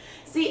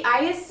 See,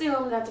 I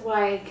assume that's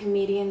why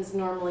comedians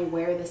normally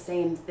wear the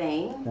same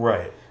thing.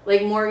 Right.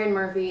 Like Morgan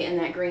Murphy in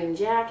that green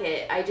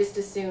jacket. I just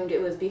assumed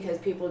it was because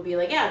people would be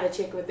like, yeah, the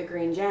chick with the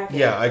green jacket.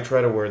 Yeah, I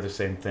try to wear the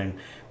same thing,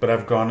 but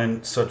I've gone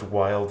in such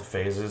wild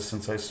phases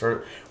since I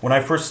started. When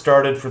I first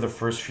started, for the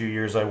first few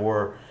years, I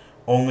wore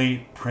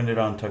only printed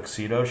on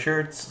tuxedo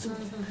shirts,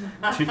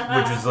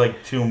 which is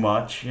like too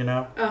much, you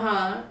know?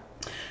 Uh-huh.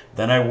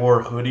 Then I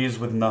wore hoodies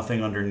with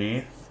nothing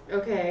underneath.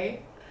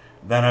 Okay.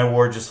 Then I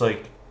wore just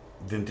like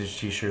vintage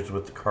t-shirts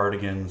with the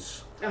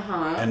cardigans.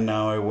 Uh-huh. And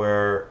now I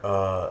wear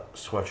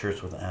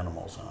sweatshirts with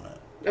animals on it.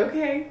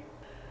 Okay.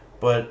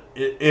 But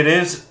it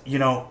is, you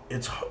know,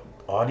 it's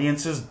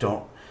audiences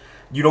don't,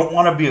 you don't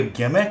want to be a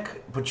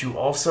gimmick, but you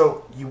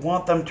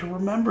want them to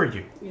remember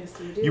you. Yes,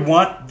 you do. You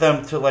want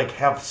them to like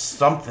have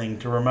something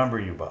to remember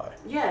you by.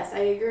 Yes, I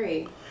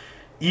agree.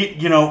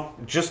 You know,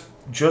 just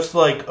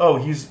like, oh,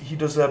 he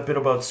does that bit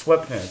about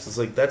sweatpants. It's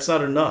like, that's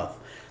not enough.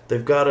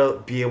 They've got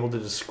to be able to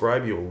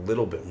describe you a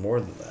little bit more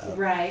than that.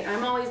 Right.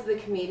 I'm always the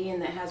comedian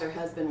that has her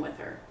husband with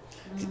her.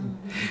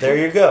 There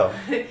you go.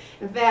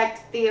 In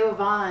fact, Theo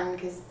Von,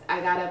 because I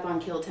got up on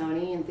Kill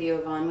Tony and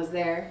Theo Von was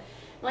there.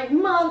 Like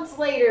months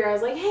later, I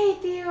was like, hey,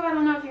 Theo, I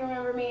don't know if you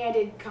remember me. I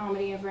did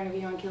comedy in front of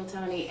you on Kill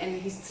Tony.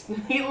 And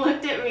he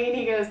looked at me and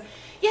he goes,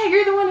 yeah,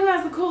 you're the one who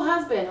has the cool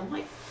husband. I'm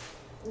like,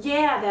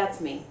 yeah,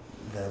 that's me.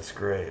 That's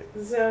great.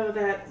 So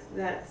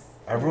that's...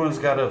 Everyone's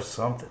got to have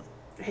something.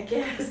 I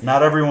guess.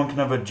 Not everyone can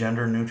have a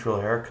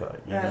gender-neutral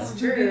haircut. You That's know?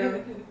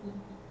 true.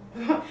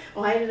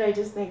 Why did I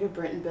just think of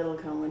Brenton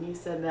Biddlecombe when you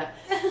said that?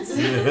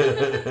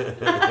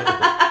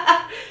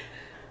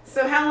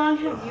 So how long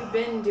have you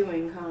been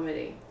doing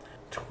comedy?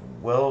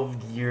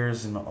 12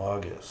 years in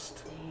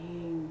August.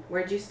 Dang.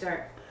 Where'd you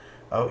start?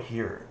 Out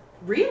here.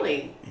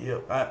 Really?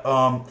 Yeah.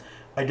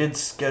 I did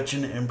sketch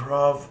and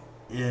improv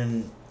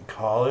in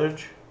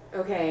college.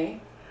 Okay.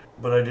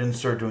 But I didn't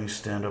start doing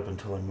stand-up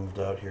until I moved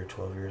out here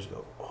 12 years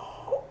ago.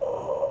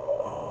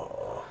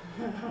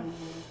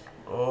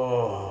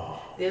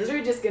 Oh. Those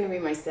are just going to be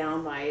my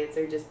sound bites.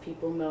 They're just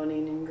people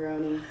moaning and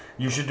groaning.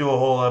 You should do a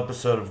whole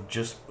episode of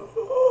just...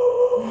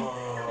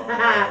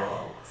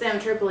 Sam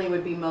Tripoli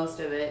would be most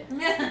of it.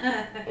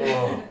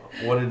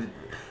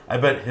 I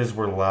bet his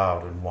were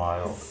loud and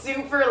wild.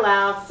 Super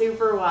loud,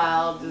 super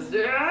wild. Just...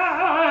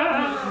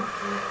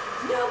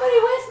 Nobody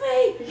with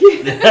me!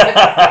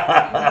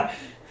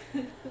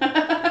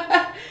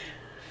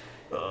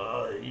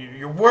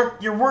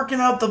 You're working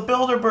out the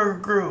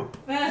Bilderberg group.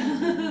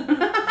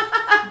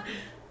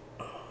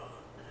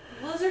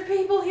 Was there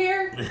people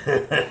here?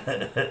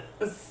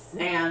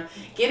 Sam.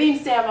 Getting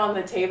Sam on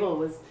the table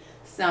was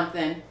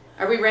something.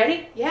 Are we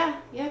ready? Yeah,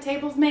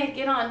 table's made.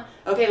 Get on.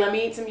 Okay, let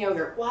me eat some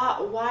yogurt.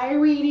 Why are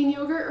we eating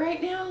yogurt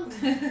right now?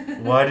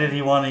 Why did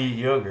he want to eat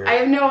yogurt? I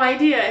have no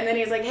idea. And then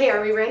he's like, hey,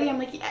 are we ready? I'm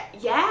like,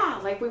 yeah,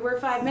 like we were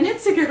 5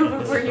 minutes ago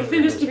before you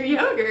finished your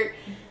yogurt.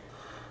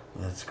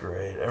 That's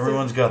great.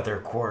 Everyone's got their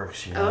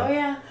quirks, you know. Oh,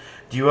 yeah.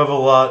 Do you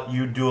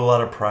do a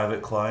lot of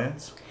private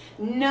clients?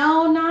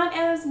 No, not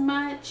as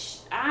much.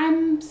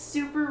 I'm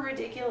super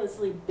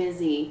ridiculously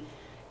busy.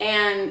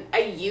 And I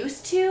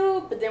used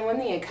to, but then when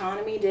the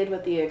economy did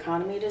what the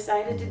economy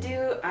decided to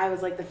do, I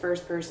was like the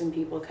first person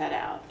people cut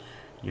out.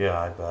 Yeah,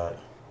 I bet.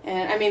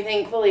 And I mean,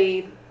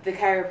 thankfully, the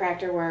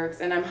chiropractor works,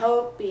 and I'm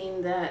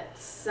hoping that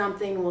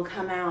something will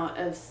come out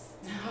of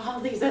all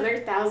these other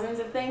thousands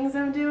of things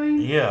I'm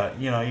doing. Yeah,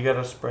 you know, you got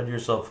to spread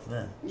yourself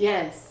thin.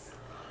 Yes.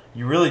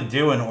 You really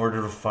do, in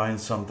order to find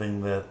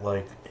something that,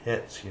 like,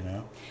 hits, you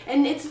know?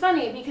 And it's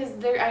funny, because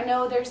I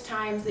know there's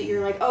times that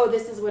you're like, oh,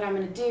 this is what I'm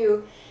going to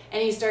do,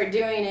 and you start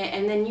doing it,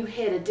 and then you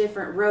hit a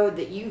different road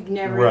that you've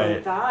never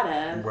even thought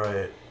of.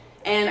 Right.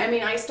 And, I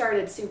mean, I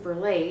started super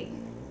late,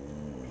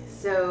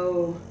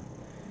 so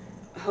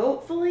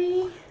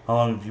hopefully... How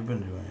long have you been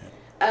doing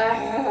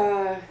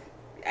it?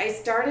 I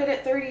started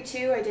at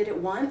 32. I did it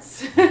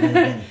once.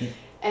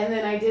 And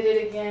then I did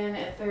it again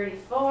at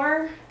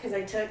 34 because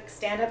I took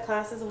stand-up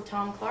classes with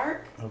Tom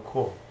Clark. Oh,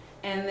 cool.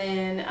 And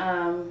then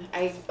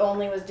I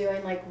only was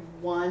doing like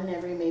one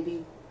every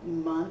maybe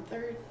month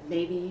or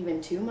maybe even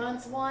 2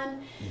 months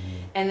one. Mm-hmm.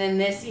 And then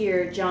this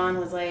year, John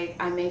was like,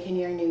 I'm making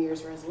your New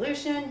Year's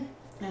resolution.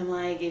 I'm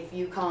like, if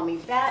you call me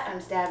fat,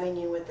 I'm stabbing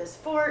you with this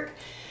fork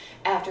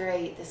after I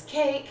eat this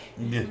cake.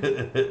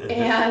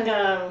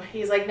 And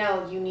he's like,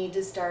 no, you need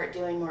to start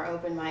doing more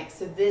open mics.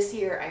 So this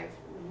year I've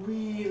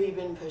really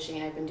been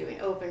pushing. I've been doing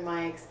open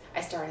mics.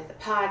 I started the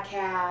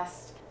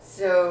podcast.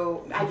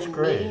 So I've been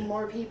meeting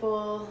more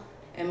people.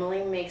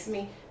 Emily makes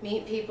me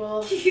meet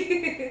people.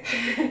 She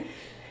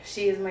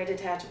is my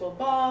detachable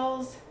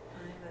balls.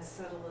 I'm as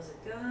subtle as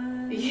a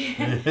gun.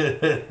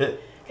 Yeah.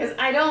 Because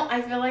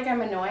I feel like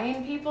I'm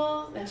annoying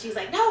people, and she's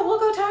like, no, we'll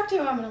go talk to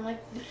them, and I'm like,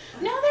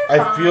 no, they're fine.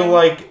 I feel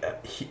like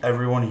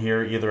everyone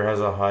here either has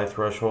a high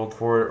threshold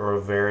for it or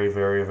a very,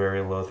 very,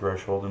 very low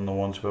threshold, and the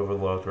ones who have a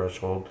low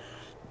threshold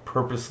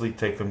purposely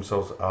take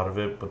themselves out of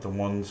it, but the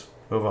ones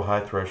who have a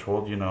high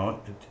threshold, you know,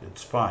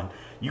 it's fine.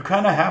 You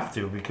kind of have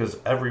to, because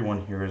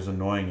everyone here is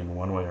annoying in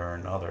one way or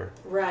another.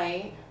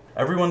 Right.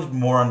 Everyone's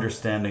more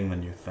understanding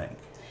than you think.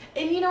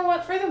 And you know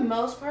what? For the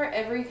most part,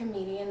 every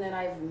comedian that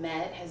I've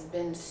met has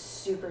been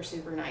super,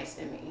 super nice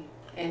to me.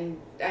 And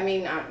I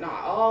mean, not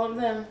all of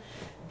them,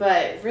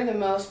 but for the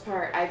most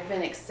part, I've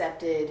been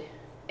accepted.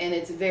 And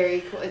it's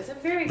very cool. It's a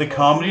very The cool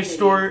Comedy community.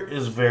 Store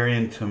is very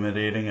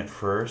intimidating at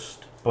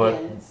first, but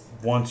Yes.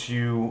 once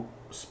you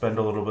spend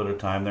a little bit of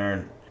time there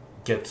and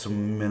get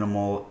some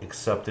minimal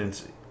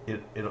acceptance,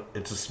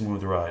 it's a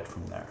smooth ride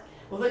from there.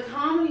 Well, the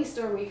Comedy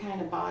Store, we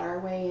kind of bought our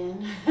way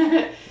in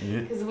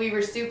because we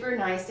were super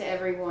nice to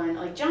everyone.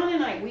 Like John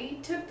and I, we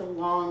took the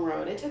long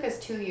road. It took us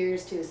 2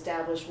 years to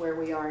establish where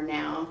we are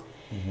now.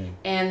 Mm-hmm.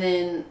 And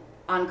then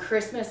on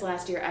Christmas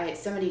last year,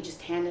 somebody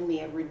just handed me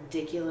a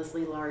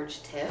ridiculously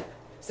large tip.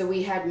 So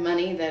we had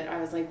money that I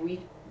was like,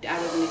 I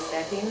wasn't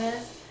expecting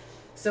this.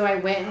 So I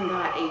went and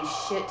got a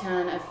shit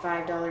ton of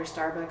 $5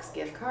 Starbucks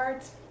gift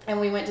cards. And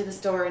we went to the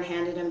store and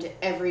handed them to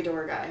every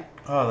door guy.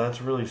 Oh,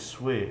 that's really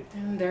sweet.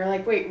 And they're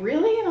like, wait,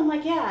 really? And I'm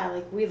like, yeah,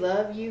 like, we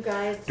love you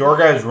guys. Door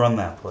guys run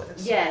that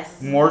place.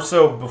 Yes. More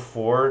so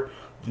before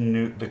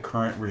the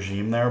current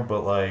regime there,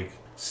 but like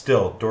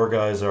still, door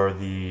guys are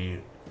the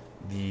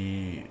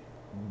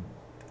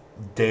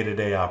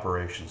day-to-day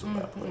operations of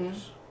that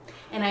place.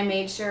 And I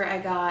made sure I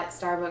got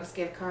Starbucks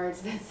gift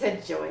cards that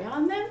said joy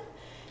on them.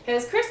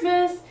 Because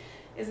Christmas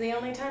is the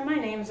only time my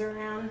name's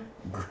around.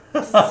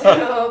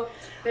 So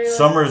they're like,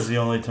 Summer's the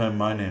only time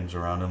my name's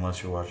around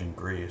unless you're watching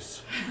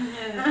Grease.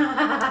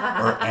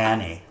 Or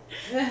Annie.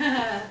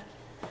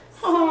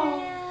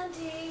 oh.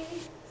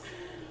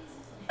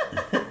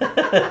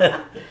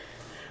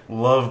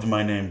 Loved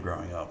my name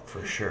growing up,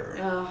 for sure.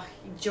 Oh,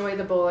 Joy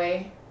the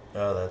boy.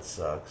 Oh, that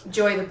sucks.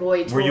 Joy the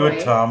boy toy. Were you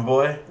a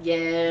tomboy?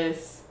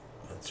 Yes.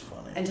 That's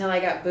funny. Until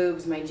I got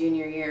boobs my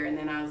junior year, and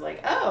then I was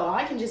like, oh,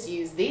 I can just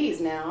use these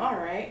now. All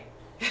right.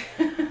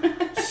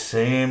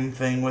 Same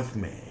thing with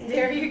me.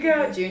 There you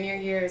go. Junior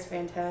year is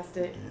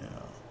fantastic.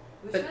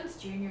 Yeah. Which one's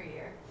junior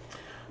year?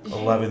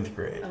 11th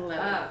grade.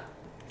 11. Oh.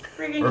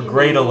 Friggin' Or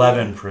grade Canadian.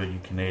 11 for you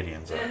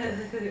Canadians out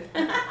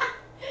there.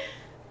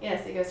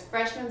 Yes, it goes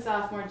freshman,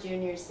 sophomore,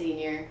 junior,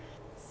 senior.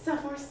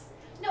 Sophomores.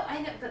 No,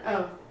 I know, but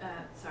Oh.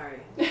 sorry.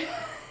 This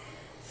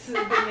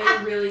has been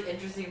a really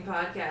interesting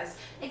podcast.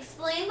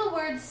 Explain the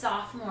word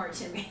sophomore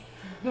to me.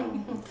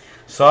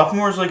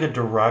 Sophomore is like a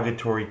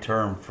derogatory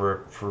term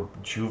for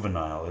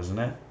juvenile, isn't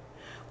it?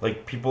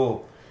 Like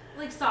people...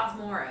 Like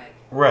sophomoric.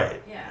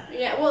 Right. Yeah.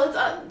 Yeah, well,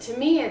 it's to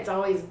me, it's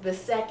always the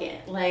second.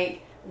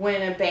 Like,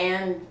 when a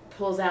band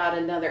pulls out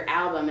another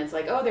album, it's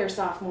like, oh, their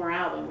sophomore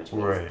album, which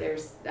means Right.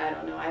 there's, I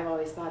don't know, I've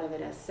always thought of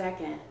it as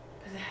second.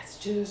 But that's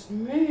just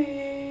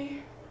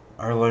me.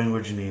 Our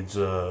language needs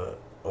a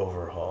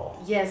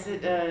overhaul. Yes,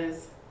 it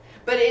does.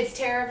 But it's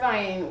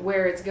terrifying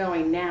where it's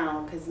going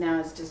now, because now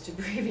it's just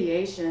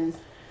abbreviations.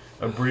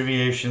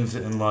 Abbreviations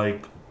in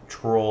like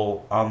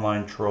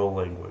online troll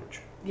language.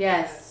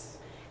 Yes.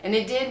 And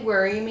it did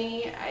worry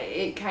me.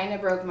 It kind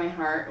of broke my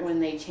heart when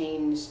they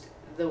changed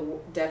the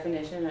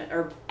definition,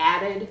 or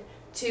added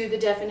to the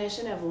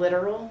definition of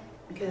literal.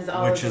 Because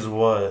Which is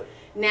what?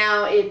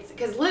 now it's,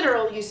 because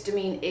literal used to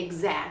mean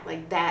exact,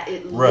 like that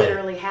it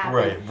literally happened.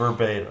 Right,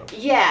 verbatim.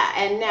 Yeah,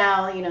 and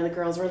now, you know, the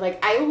girls were like,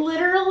 I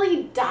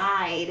literally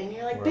died. And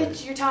you're like, Right.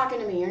 bitch, you're talking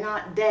to me. You're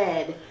not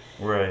dead.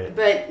 Right.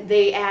 But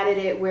they added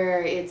it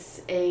where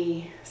it's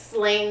a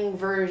slang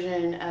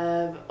version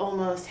of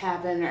almost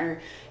happened,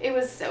 or it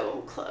was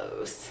so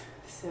close.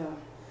 So,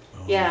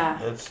 Oh, yeah.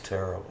 That's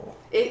terrible.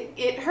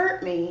 it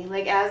hurt me.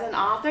 Like, as an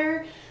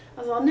author, I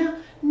was all, no,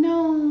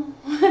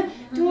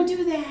 don't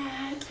do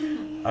that,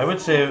 please. I would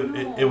say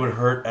No. it would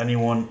hurt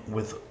anyone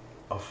with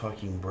a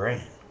fucking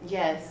brain.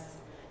 Yes.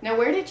 Now,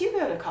 where did you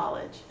go to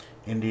college?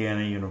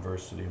 Indiana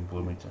University in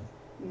Bloomington.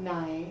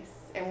 Nice.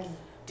 And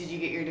did you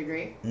get your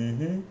degree?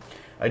 Mm-hmm.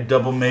 I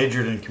double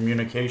majored in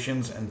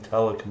communications and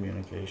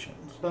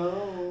telecommunications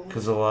Boom.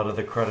 because a lot of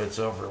the credits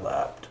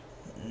overlapped.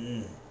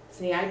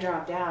 See, I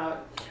dropped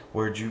out.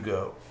 Where'd you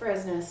go?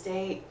 Fresno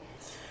State.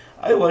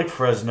 I like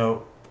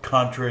Fresno,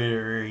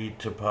 contrary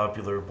to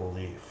popular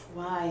belief.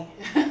 Why?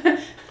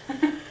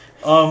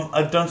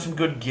 I've done some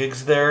good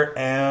gigs there,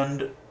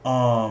 and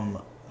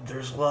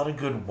there's a lot of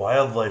good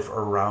wildlife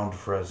around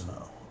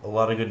Fresno. A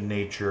lot of good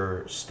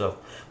nature stuff.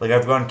 Like,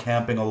 I've gone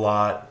camping a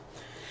lot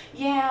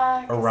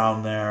Yeah.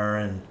 around there,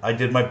 and I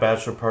did my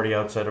bachelor party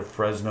outside of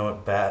Fresno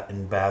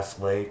in Bass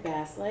Lake.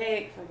 Bass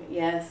Lake. Fucking,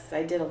 yes,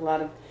 I did a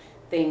lot of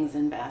things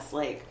in Bass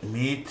Lake.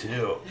 Me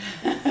too.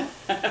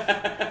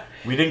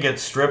 We didn't get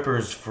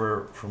strippers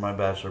for my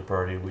bachelor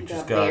party. We You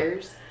just got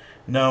bears.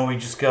 No, we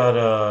just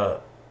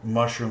got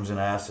mushrooms and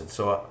acid.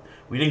 So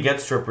we didn't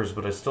get strippers,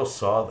 but I still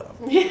saw them.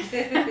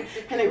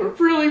 And they were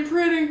really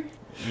pretty.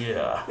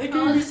 Yeah. They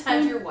I'll gave me just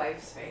have some- your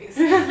wife's face.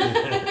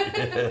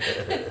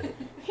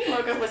 He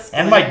woke up with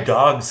And my splinters.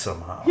 dog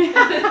somehow.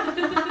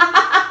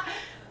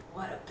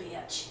 What a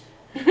bitch.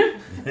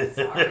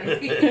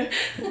 Sorry.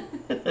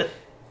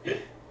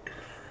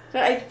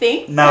 But I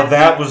think Now Fresno-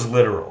 that was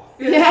literal.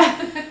 Yeah.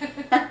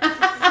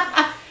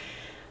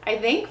 I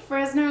think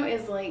Fresno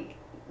is like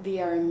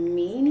the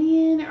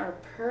Armenian or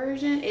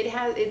Persian. It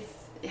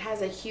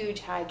has a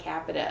huge high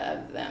capita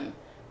of them.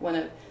 One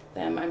of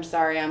them. I'm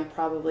sorry, I'm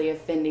probably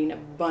offending a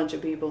bunch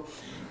of people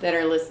that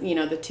are listening,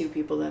 the 2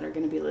 people that are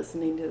going to be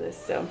listening to this,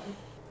 so.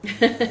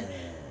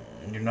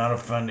 You're not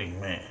offending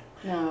me.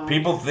 No.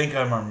 People think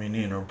I'm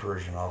Armenian or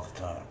Persian all the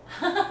time.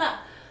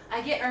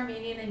 I get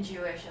Armenian and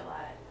Jewish a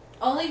lot.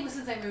 Only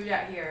since I moved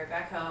out here,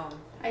 back home.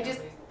 I just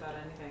thought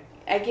anything.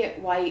 I get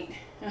white.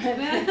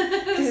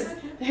 Because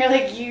they're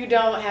like, you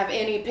don't have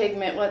any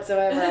pigment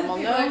whatsoever. I'm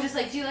like, no. I'm just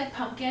like, do you like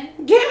pumpkin?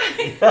 Yeah.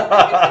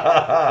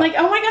 Like,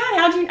 oh my God,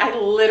 how'd you... I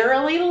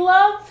literally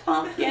love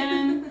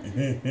pumpkin.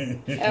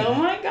 Oh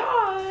my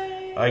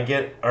God. I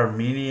get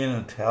Armenian,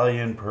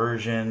 Italian,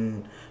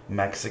 Persian,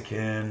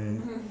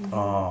 Mexican,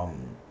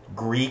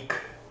 Greek.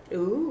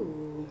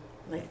 Ooh,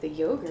 like the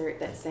yogurt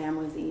that Sam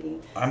was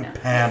eating. I'm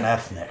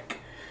pan-ethnic.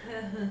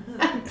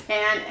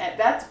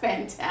 That's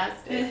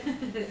fantastic.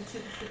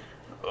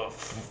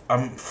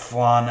 I'm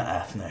flan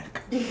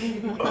ethnic.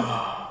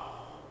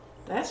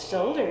 That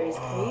shoulder is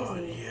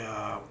crazy.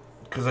 Yeah,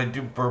 because I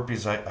do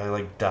burpees. I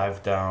like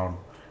dive down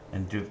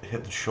and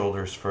hit the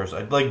shoulders first.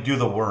 I'd like do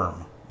the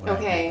worm. When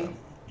Okay. I do them.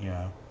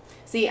 Yeah.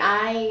 See,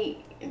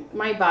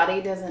 my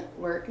body doesn't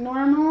work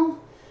normal,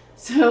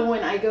 so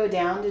when I go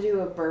down to do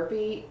a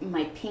burpee,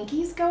 my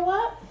pinkies go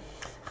up.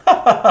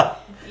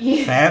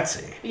 Yeah.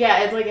 Fancy.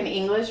 Yeah, it's like an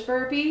English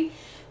burpee.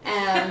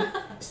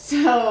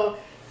 So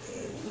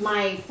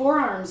my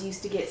forearms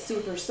used to get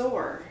super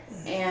sore,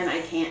 and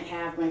I can't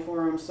have my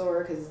forearms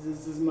sore because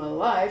this is my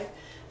life.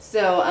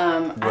 So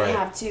Right. I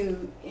have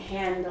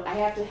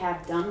to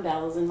have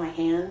dumbbells in my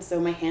hands, so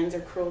my hands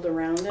are curled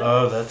around them.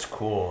 Oh, that's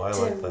cool. I to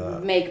like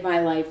that. make my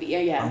life,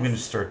 yeah. I'm gonna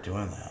start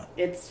doing that.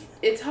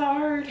 It's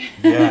hard.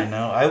 Yeah, I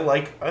know. I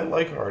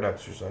like hard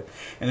exercise,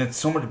 and it's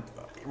so much.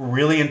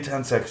 Really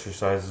intense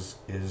exercises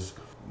is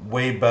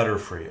way better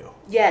for you.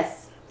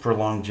 Yes. For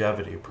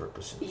longevity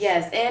purposes.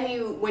 Yes,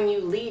 and when you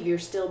leave, you're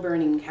still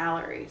burning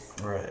calories.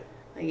 Right.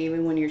 Like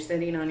even when you're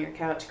sitting on your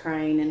couch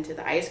crying into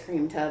the ice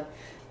cream tub.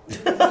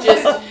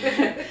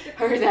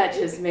 Or that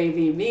just may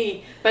be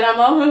me, but at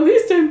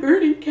least I'm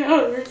burning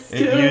calories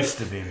still. It used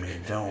to be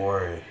me. Don't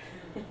worry.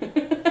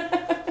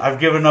 I've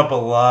given up a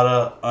lot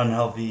of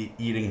unhealthy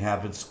eating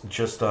habits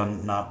just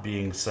on not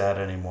being sad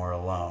anymore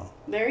alone.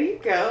 There you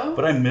go.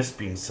 But I miss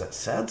being sad.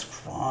 Sad's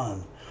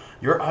fun.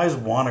 Your eyes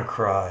want to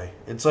cry.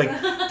 It's like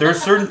there are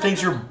certain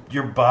things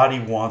your body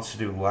wants to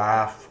do.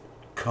 Laugh,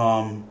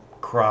 come,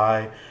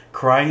 cry.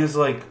 Crying is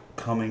like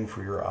coming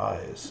for your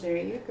eyes. There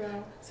you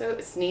go. So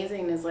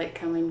sneezing is like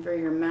coming for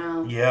your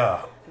mouth.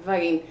 Yeah. I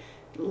fucking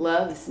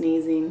love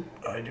sneezing.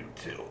 I do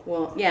too.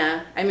 Well,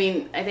 yeah. I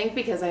mean, I think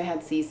because I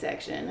had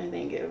C-section, I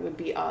think it would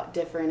be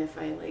different if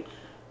I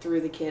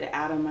threw the kid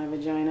out of my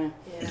vagina.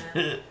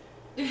 Yeah.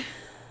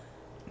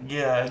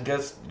 Yeah, I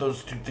guess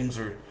those two things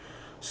are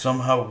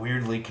somehow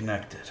weirdly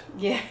connected.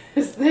 Yes,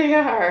 they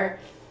are.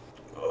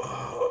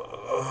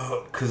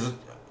 Because,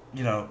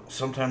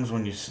 sometimes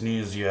when you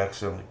sneeze, you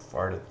accidentally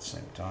fart at the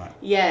same time.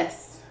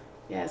 Yes.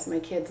 Yes, my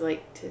kids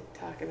like to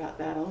talk about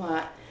that a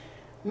lot.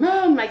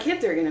 Mom, my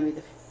kids are going to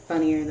be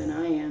funnier than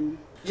I am.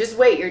 Just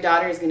wait, your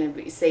daughter's going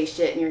to say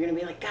shit and you're going to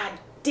be like, God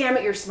damn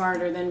it, you're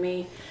smarter than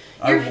me.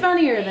 You're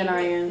funnier than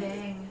I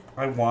am.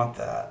 I want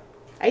that.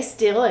 I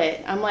steal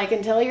it. I'm like,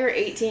 until you're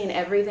 18,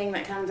 everything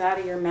that comes out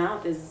of your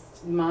mouth is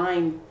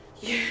mine.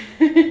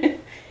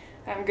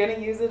 I'm going to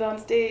use it on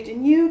stage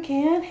and you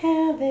can't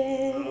have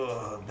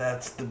it.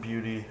 That's the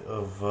beauty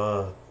of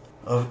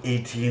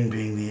 18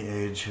 being the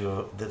age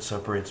that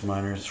separates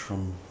minors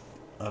from,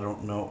 I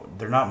don't know,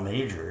 they're not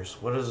majors.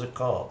 What is it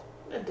called?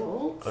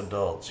 Adults?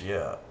 Adults,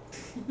 yeah.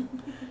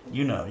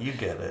 You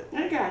get it.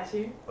 I got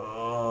you.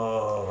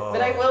 Oh.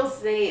 But I will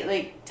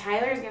say,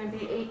 Tyler's going to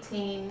be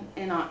 18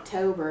 in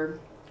October.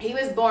 He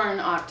was born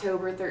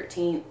October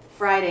 13th,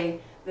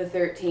 Friday the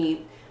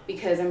 13th,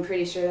 because I'm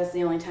pretty sure that's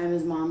the only time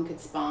his mom could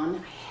spawn. I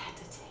had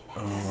to say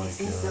that. That makes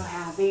me so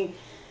happy.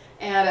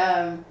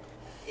 And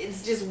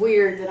it's just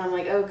weird that I'm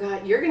like, oh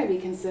God, you're going to be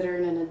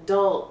considered an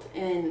adult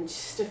in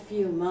just a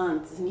few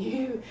months, and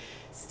you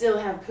still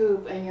have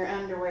poop in your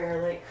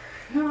underwear.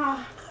 You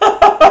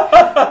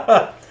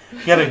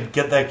gotta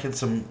get that kid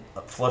some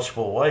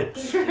flushable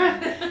wipes.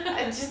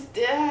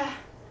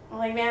 I'm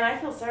like, man, I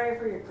feel sorry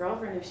for your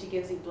girlfriend if she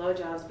gives you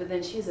blowjobs, but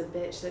then she's a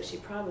bitch, so she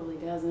probably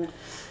doesn't.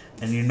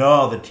 And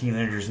all the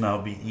teenagers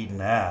now be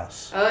eating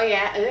ass. Oh,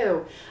 yeah.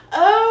 Ew.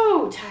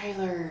 Oh,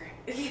 Tyler.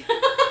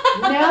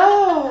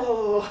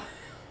 No.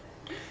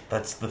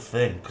 That's the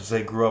thing, because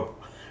they grew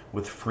up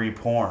with free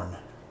porn.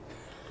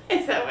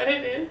 Is that what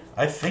it is?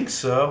 I think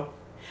so.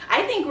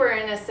 I think we're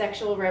in a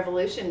sexual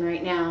revolution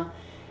right now.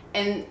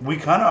 And we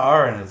kind of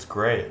are, and it's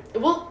great.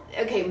 Well,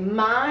 okay,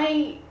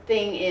 my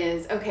thing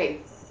is,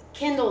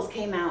 Kindles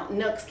came out,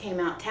 Nooks came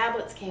out,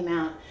 tablets came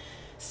out.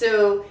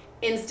 So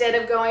instead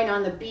of going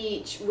on the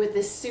beach with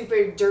this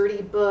super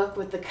dirty book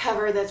with the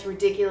cover that's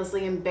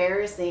ridiculously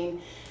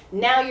embarrassing,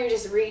 now you're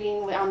just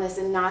reading on this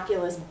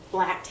innocuous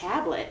black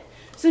tablet.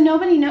 So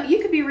nobody know.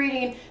 You could be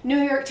reading New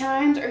York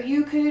Times, or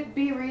you could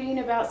be reading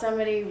about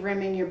somebody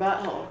rimming your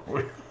butthole,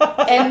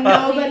 and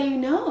nobody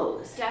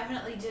knows.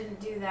 Definitely didn't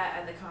do that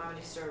at the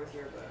Comedy Store with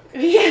your book.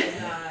 Yeah.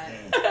 Did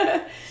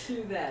not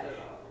do that at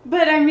all.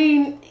 But I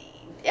mean,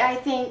 I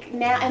think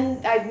now,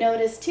 and I've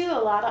noticed too, a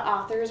lot of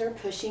authors are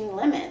pushing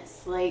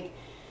limits. Like,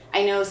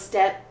 I know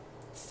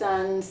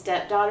stepson,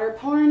 stepdaughter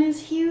porn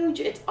is huge.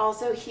 It's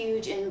also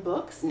huge in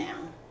books now.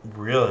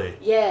 Really?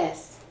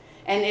 Yes.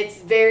 And it's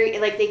very,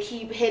 like, they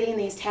keep hitting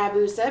these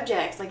taboo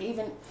subjects. Like,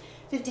 even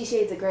 50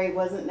 Shades of Grey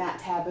wasn't that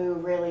taboo,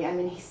 really. I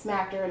mean, he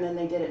smacked her and then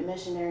they did it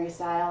missionary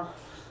style.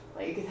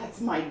 Like,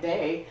 that's my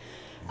day.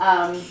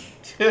 But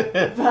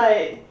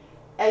I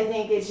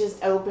think it's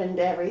just opened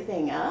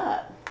everything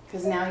up.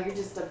 Because now you're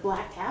just a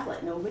black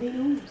tablet. Nobody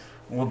knows.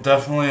 Well,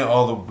 definitely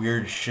all the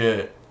weird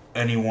shit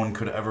anyone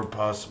could ever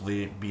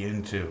possibly be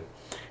into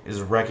is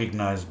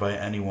recognized by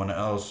anyone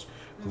else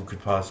who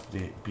could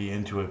possibly be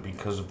into it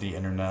because of the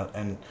internet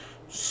and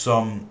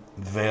some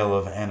veil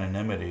of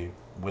anonymity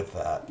with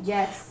that.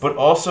 Yes. But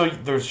also,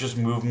 there's just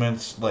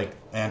movements like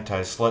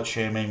anti-slut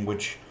shaming,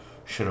 which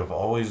should have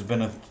always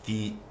been a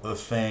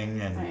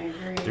thing. And I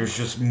agree. there's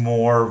just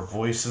more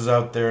voices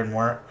out there and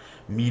more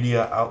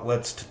media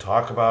outlets to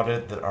talk about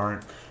it that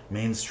aren't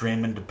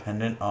mainstream and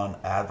dependent on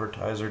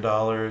advertiser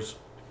dollars.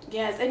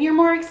 Yes, and you're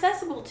more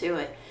accessible to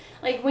it.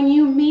 Like, when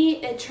you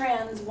meet a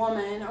trans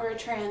woman or a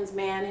trans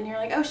man and you're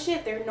like, oh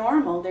shit, they're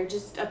normal, they're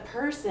just a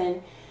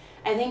person,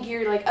 I think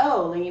you're like,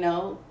 oh, you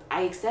know,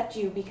 I accept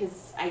you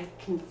because I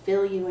can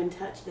feel you and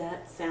touch.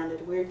 That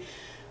sounded weird.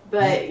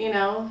 But, you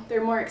know,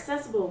 they're more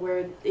accessible,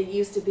 where it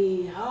used to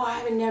be, oh,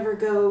 I would never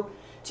go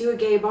to a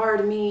gay bar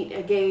to meet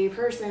a gay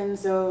person,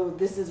 so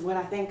this is what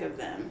I think of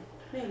them.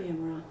 Maybe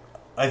I'm wrong.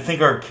 I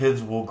think our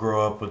kids will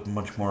grow up with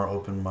much more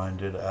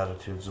open-minded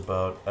attitudes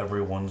about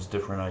everyone's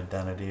different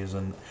identities,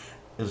 and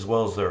as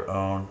well as their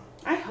own.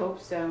 I hope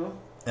so.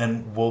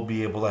 And we'll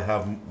be able to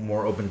have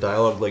more open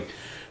dialogue. Like,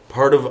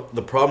 part of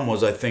the problem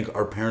was, I think,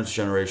 our parents'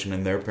 generation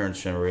and their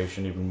parents'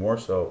 generation, even more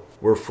so,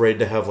 were afraid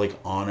to have, like,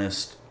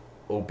 honest,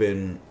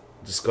 open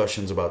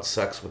discussions about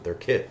sex with their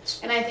kids.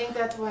 And I think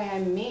that's why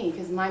I'm me,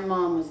 because my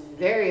mom was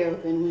very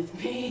open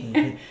with me.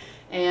 Mm-hmm.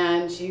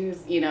 And she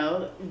was, you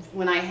know,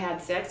 when I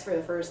had sex for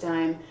the first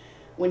time,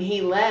 when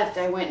he left,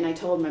 I went and I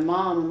told my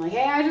mom, I'm like,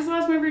 hey, I just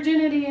lost my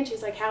virginity. And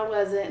she's like, how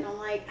was it? And I'm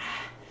like,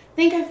 I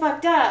think I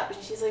fucked up.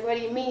 And she's like, what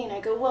do you mean?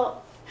 I go,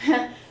 well,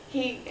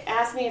 he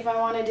asked me if I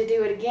wanted to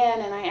do it again,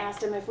 and I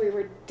asked him if we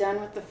were done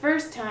with the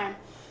first time.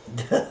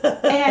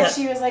 And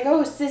she was like,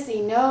 oh,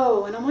 sissy,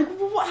 no. And I'm like,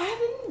 well,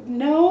 I didn't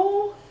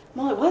know.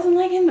 Well, it wasn't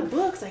like in the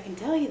books, I can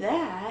tell you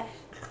that.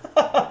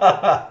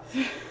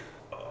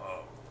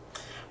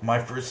 My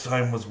first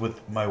time was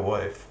with my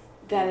wife.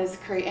 That is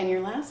crazy. And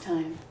your last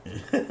time.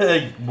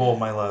 Well,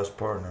 my last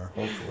partner,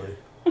 hopefully.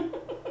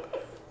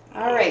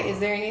 All right. Is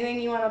there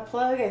anything you want to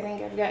plug? I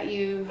think I've got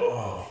you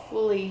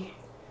fully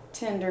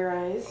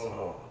tenderized.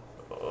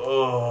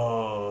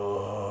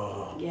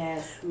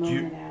 Yes,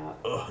 moan it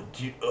out.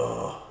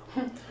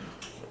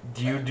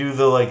 Do you do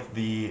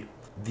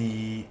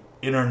the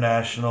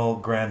international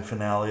grand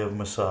finale of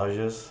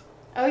massages?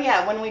 Oh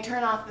yeah, when we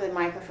turn off the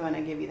microphone,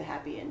 I give you the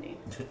happy ending.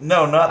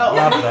 No, not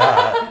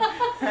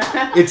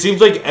that. It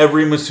seems like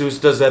every masseuse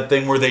does that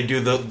thing where they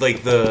do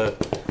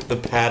the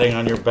patting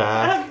on your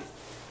back.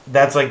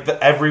 That's like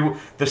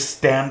the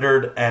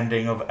standard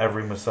ending of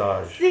every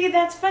massage. See,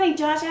 that's funny.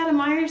 Josh Adam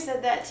Meyer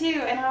said that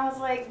too, and I was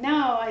like,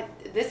 no,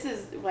 this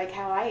is like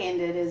how I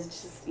ended, is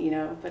just, you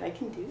know, but I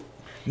can do.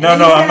 No,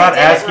 I'm not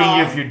asking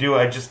you if you do.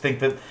 I just think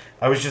that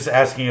I was just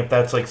asking if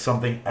that's like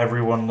something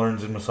everyone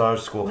learns in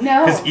massage school.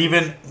 No. Because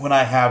even when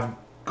I have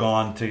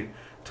gone to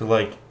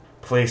like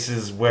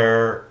places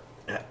where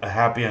a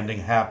happy ending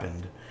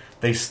happened,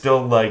 they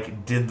still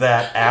like did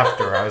that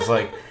after. I was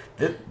like,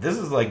 this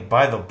is like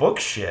by the book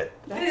shit.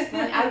 That's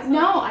funny. I was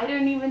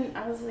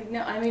like,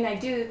 no. I mean, I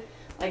do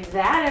like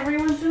that every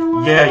once in a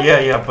while.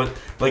 Yeah. But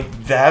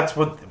like that's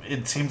what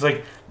it seems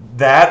like.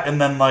 That, and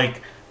then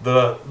like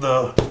the.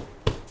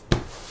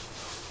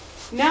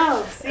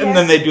 No. See, and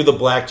then they do the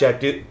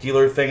blackjack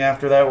dealer thing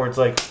after that, where it's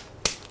like.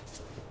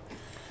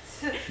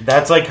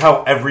 That's like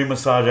how every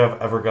massage I've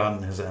ever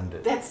gotten has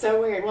ended. That's so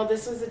weird. Well,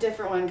 this was a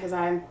different one because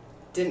I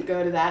didn't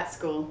go to that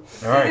school.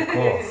 All right,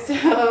 cool.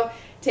 So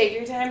take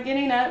your time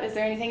getting up. Is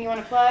there anything you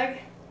want to plug?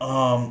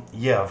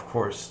 Yeah, of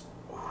course.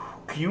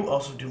 Can you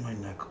also do my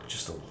neck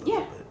just a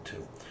little bit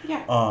too?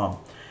 Yeah.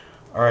 All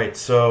right,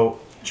 so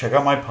check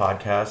out my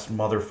podcast,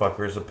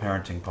 Motherfuckers, a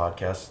parenting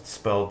podcast. It's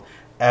spelled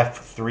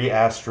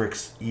F3*ERS.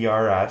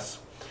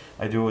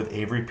 I do it with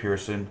Avery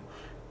Pearson.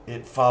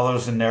 It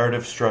follows a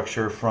narrative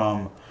structure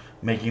from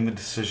making the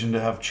decision to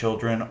have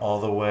children all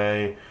the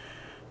way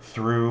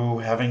through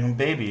having a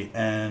baby,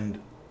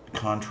 and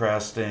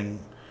contrasting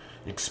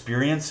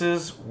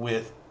experiences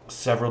with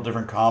several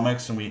different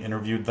comics, and we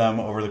interviewed them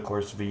over the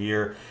course of a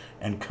year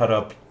and cut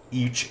up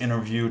each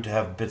interview to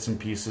have bits and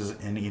pieces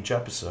in each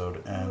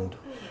episode, and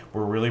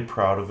we're really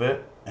proud of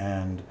it.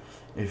 And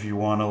If you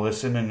want to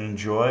listen and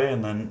enjoy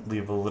and then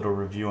leave a little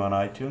review on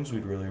iTunes,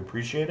 we'd really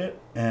appreciate it.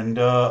 And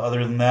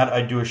other than that,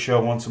 I do a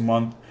show once a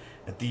month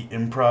at the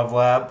Improv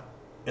Lab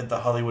at the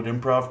Hollywood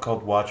Improv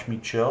called Watch Me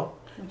Chill.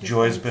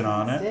 Joy's been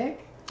on it.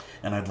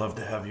 And I'd love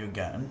to have you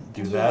again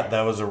do that.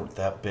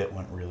 That bit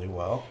went really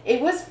well.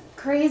 It was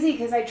crazy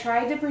because I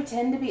tried to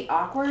pretend to be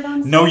awkward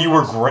on stage. No, you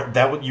were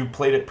great. You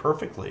played it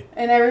perfectly.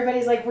 And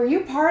everybody's like, "Were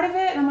you part of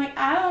it?" And I'm like,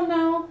 "I don't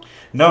know."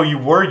 No, you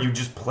were. You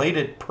just played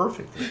it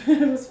perfectly.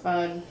 It was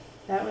fun.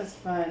 That was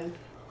fun.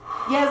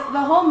 Yes,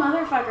 the whole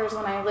motherfuckers.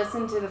 When I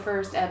listened to the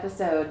first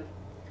episode,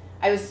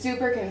 I was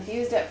super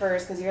confused at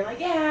first because you're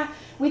like, "Yeah,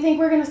 we think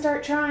we're gonna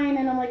start trying,"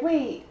 and I'm like,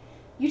 "Wait,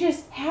 you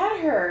just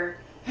had her."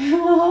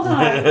 Well, hold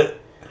on.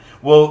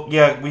 Well,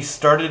 yeah, we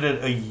started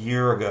it a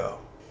year ago,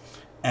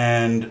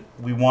 and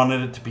we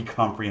wanted it to be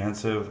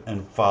comprehensive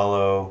and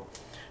follow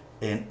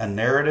a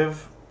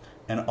narrative,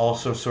 and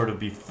also sort of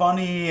be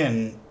funny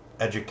and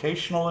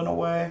educational in a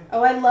way.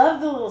 Oh, I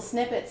love the little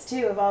snippets,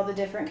 too, of all the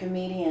different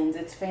comedians.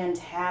 It's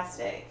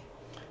fantastic.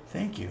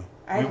 Thank you.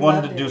 We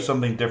wanted to do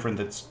something different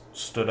that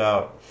stood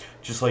out,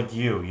 just like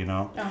you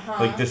know? Uh-huh.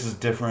 Like, this is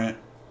different.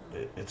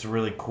 It's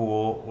really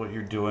cool what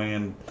you're doing,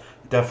 and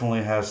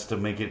definitely has to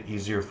make it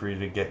easier for you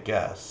to get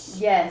guests.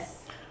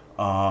 Yes.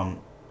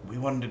 We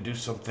wanted to do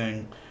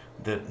something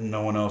that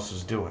no one else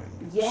is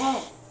doing.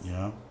 Yes. You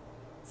know?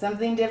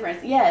 Something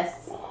different.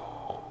 Yes. I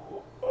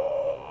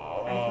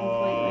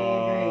completely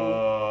agree.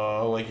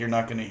 Like you're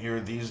not going to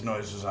hear these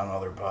noises on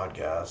other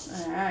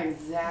podcasts.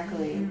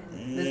 Exactly.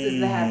 This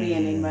is the happy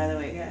ending, by the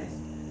way, guys.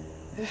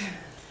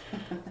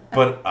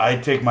 But I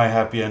take my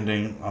happy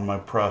ending on my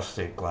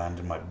prostate gland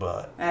in my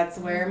butt. That's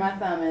where my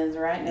thumb is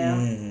right now.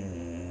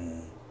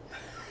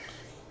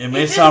 It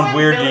may sound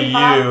weird Billy to you.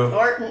 Bob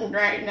Thornton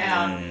right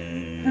now.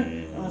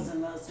 What's the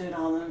mustard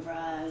on them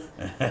fries?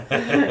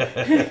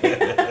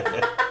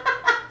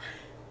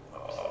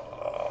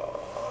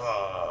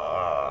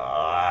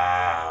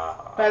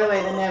 By the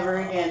way, the never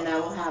again, that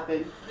will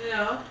happen.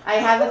 No. I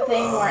have a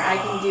thing where I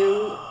can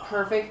do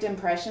perfect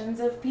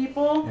impressions of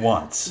people.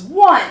 Once.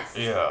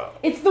 Yeah.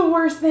 It's the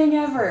worst thing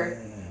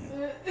ever.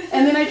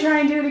 And then I try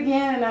and do it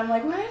again, and I'm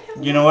like, what?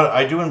 You know what?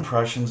 I do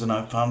impressions, and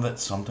I've found that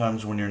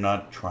sometimes when you're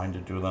not trying to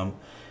do them,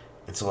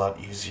 it's a lot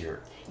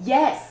easier.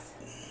 Yes.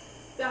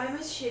 I'm a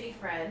shitty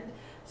friend.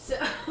 So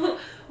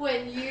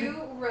when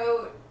you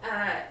wrote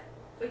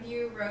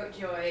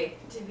Joy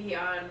to be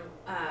on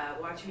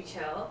Watch Me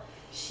Chill,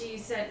 she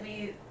sent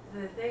me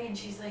the thing, and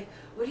she's like,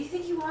 "What do you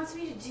think he wants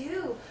me to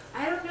do?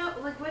 I don't know.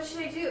 Like, what should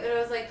I do?" And I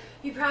was like,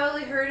 "You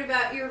probably heard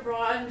about your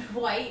Ron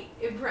White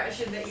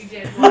impression that you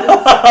did once."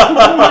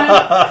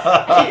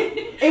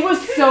 It was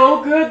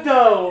so good,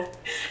 though.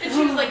 And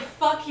she was like,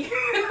 "Fuck you."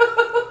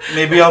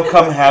 Maybe I'll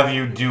come have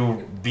you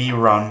be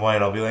Ron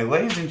White. I'll be like,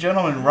 "Ladies and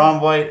gentlemen, Ron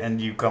White," and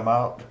you come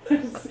out.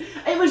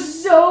 It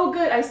was so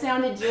good. I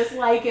sounded just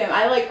like him.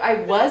 I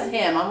was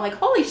him. I'm like,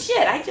 holy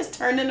shit, I just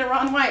turned into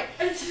Ron White.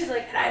 And she's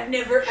like, I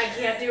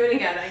can't do it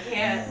again. I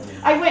can't.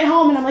 I went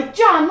home and I'm like,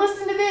 John,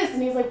 listen to this.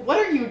 And he's like, what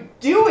are you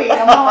doing?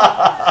 I'm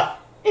like,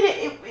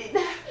 it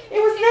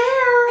was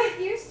there. It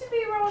used to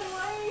be Ron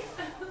White.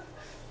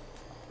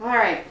 All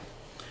right.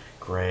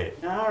 Great.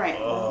 All right.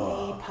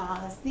 Let me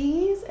pause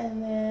these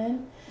and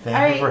then...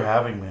 Thank you for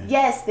having me.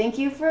 Yes, thank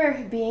you for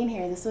being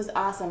here. This was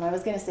awesome. I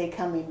was going to say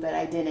coming, but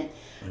I didn't.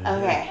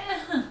 Okay.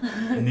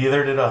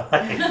 Neither did I.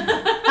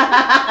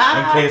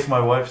 In case my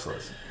wife's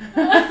listening.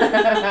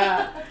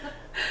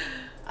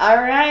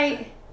 All right.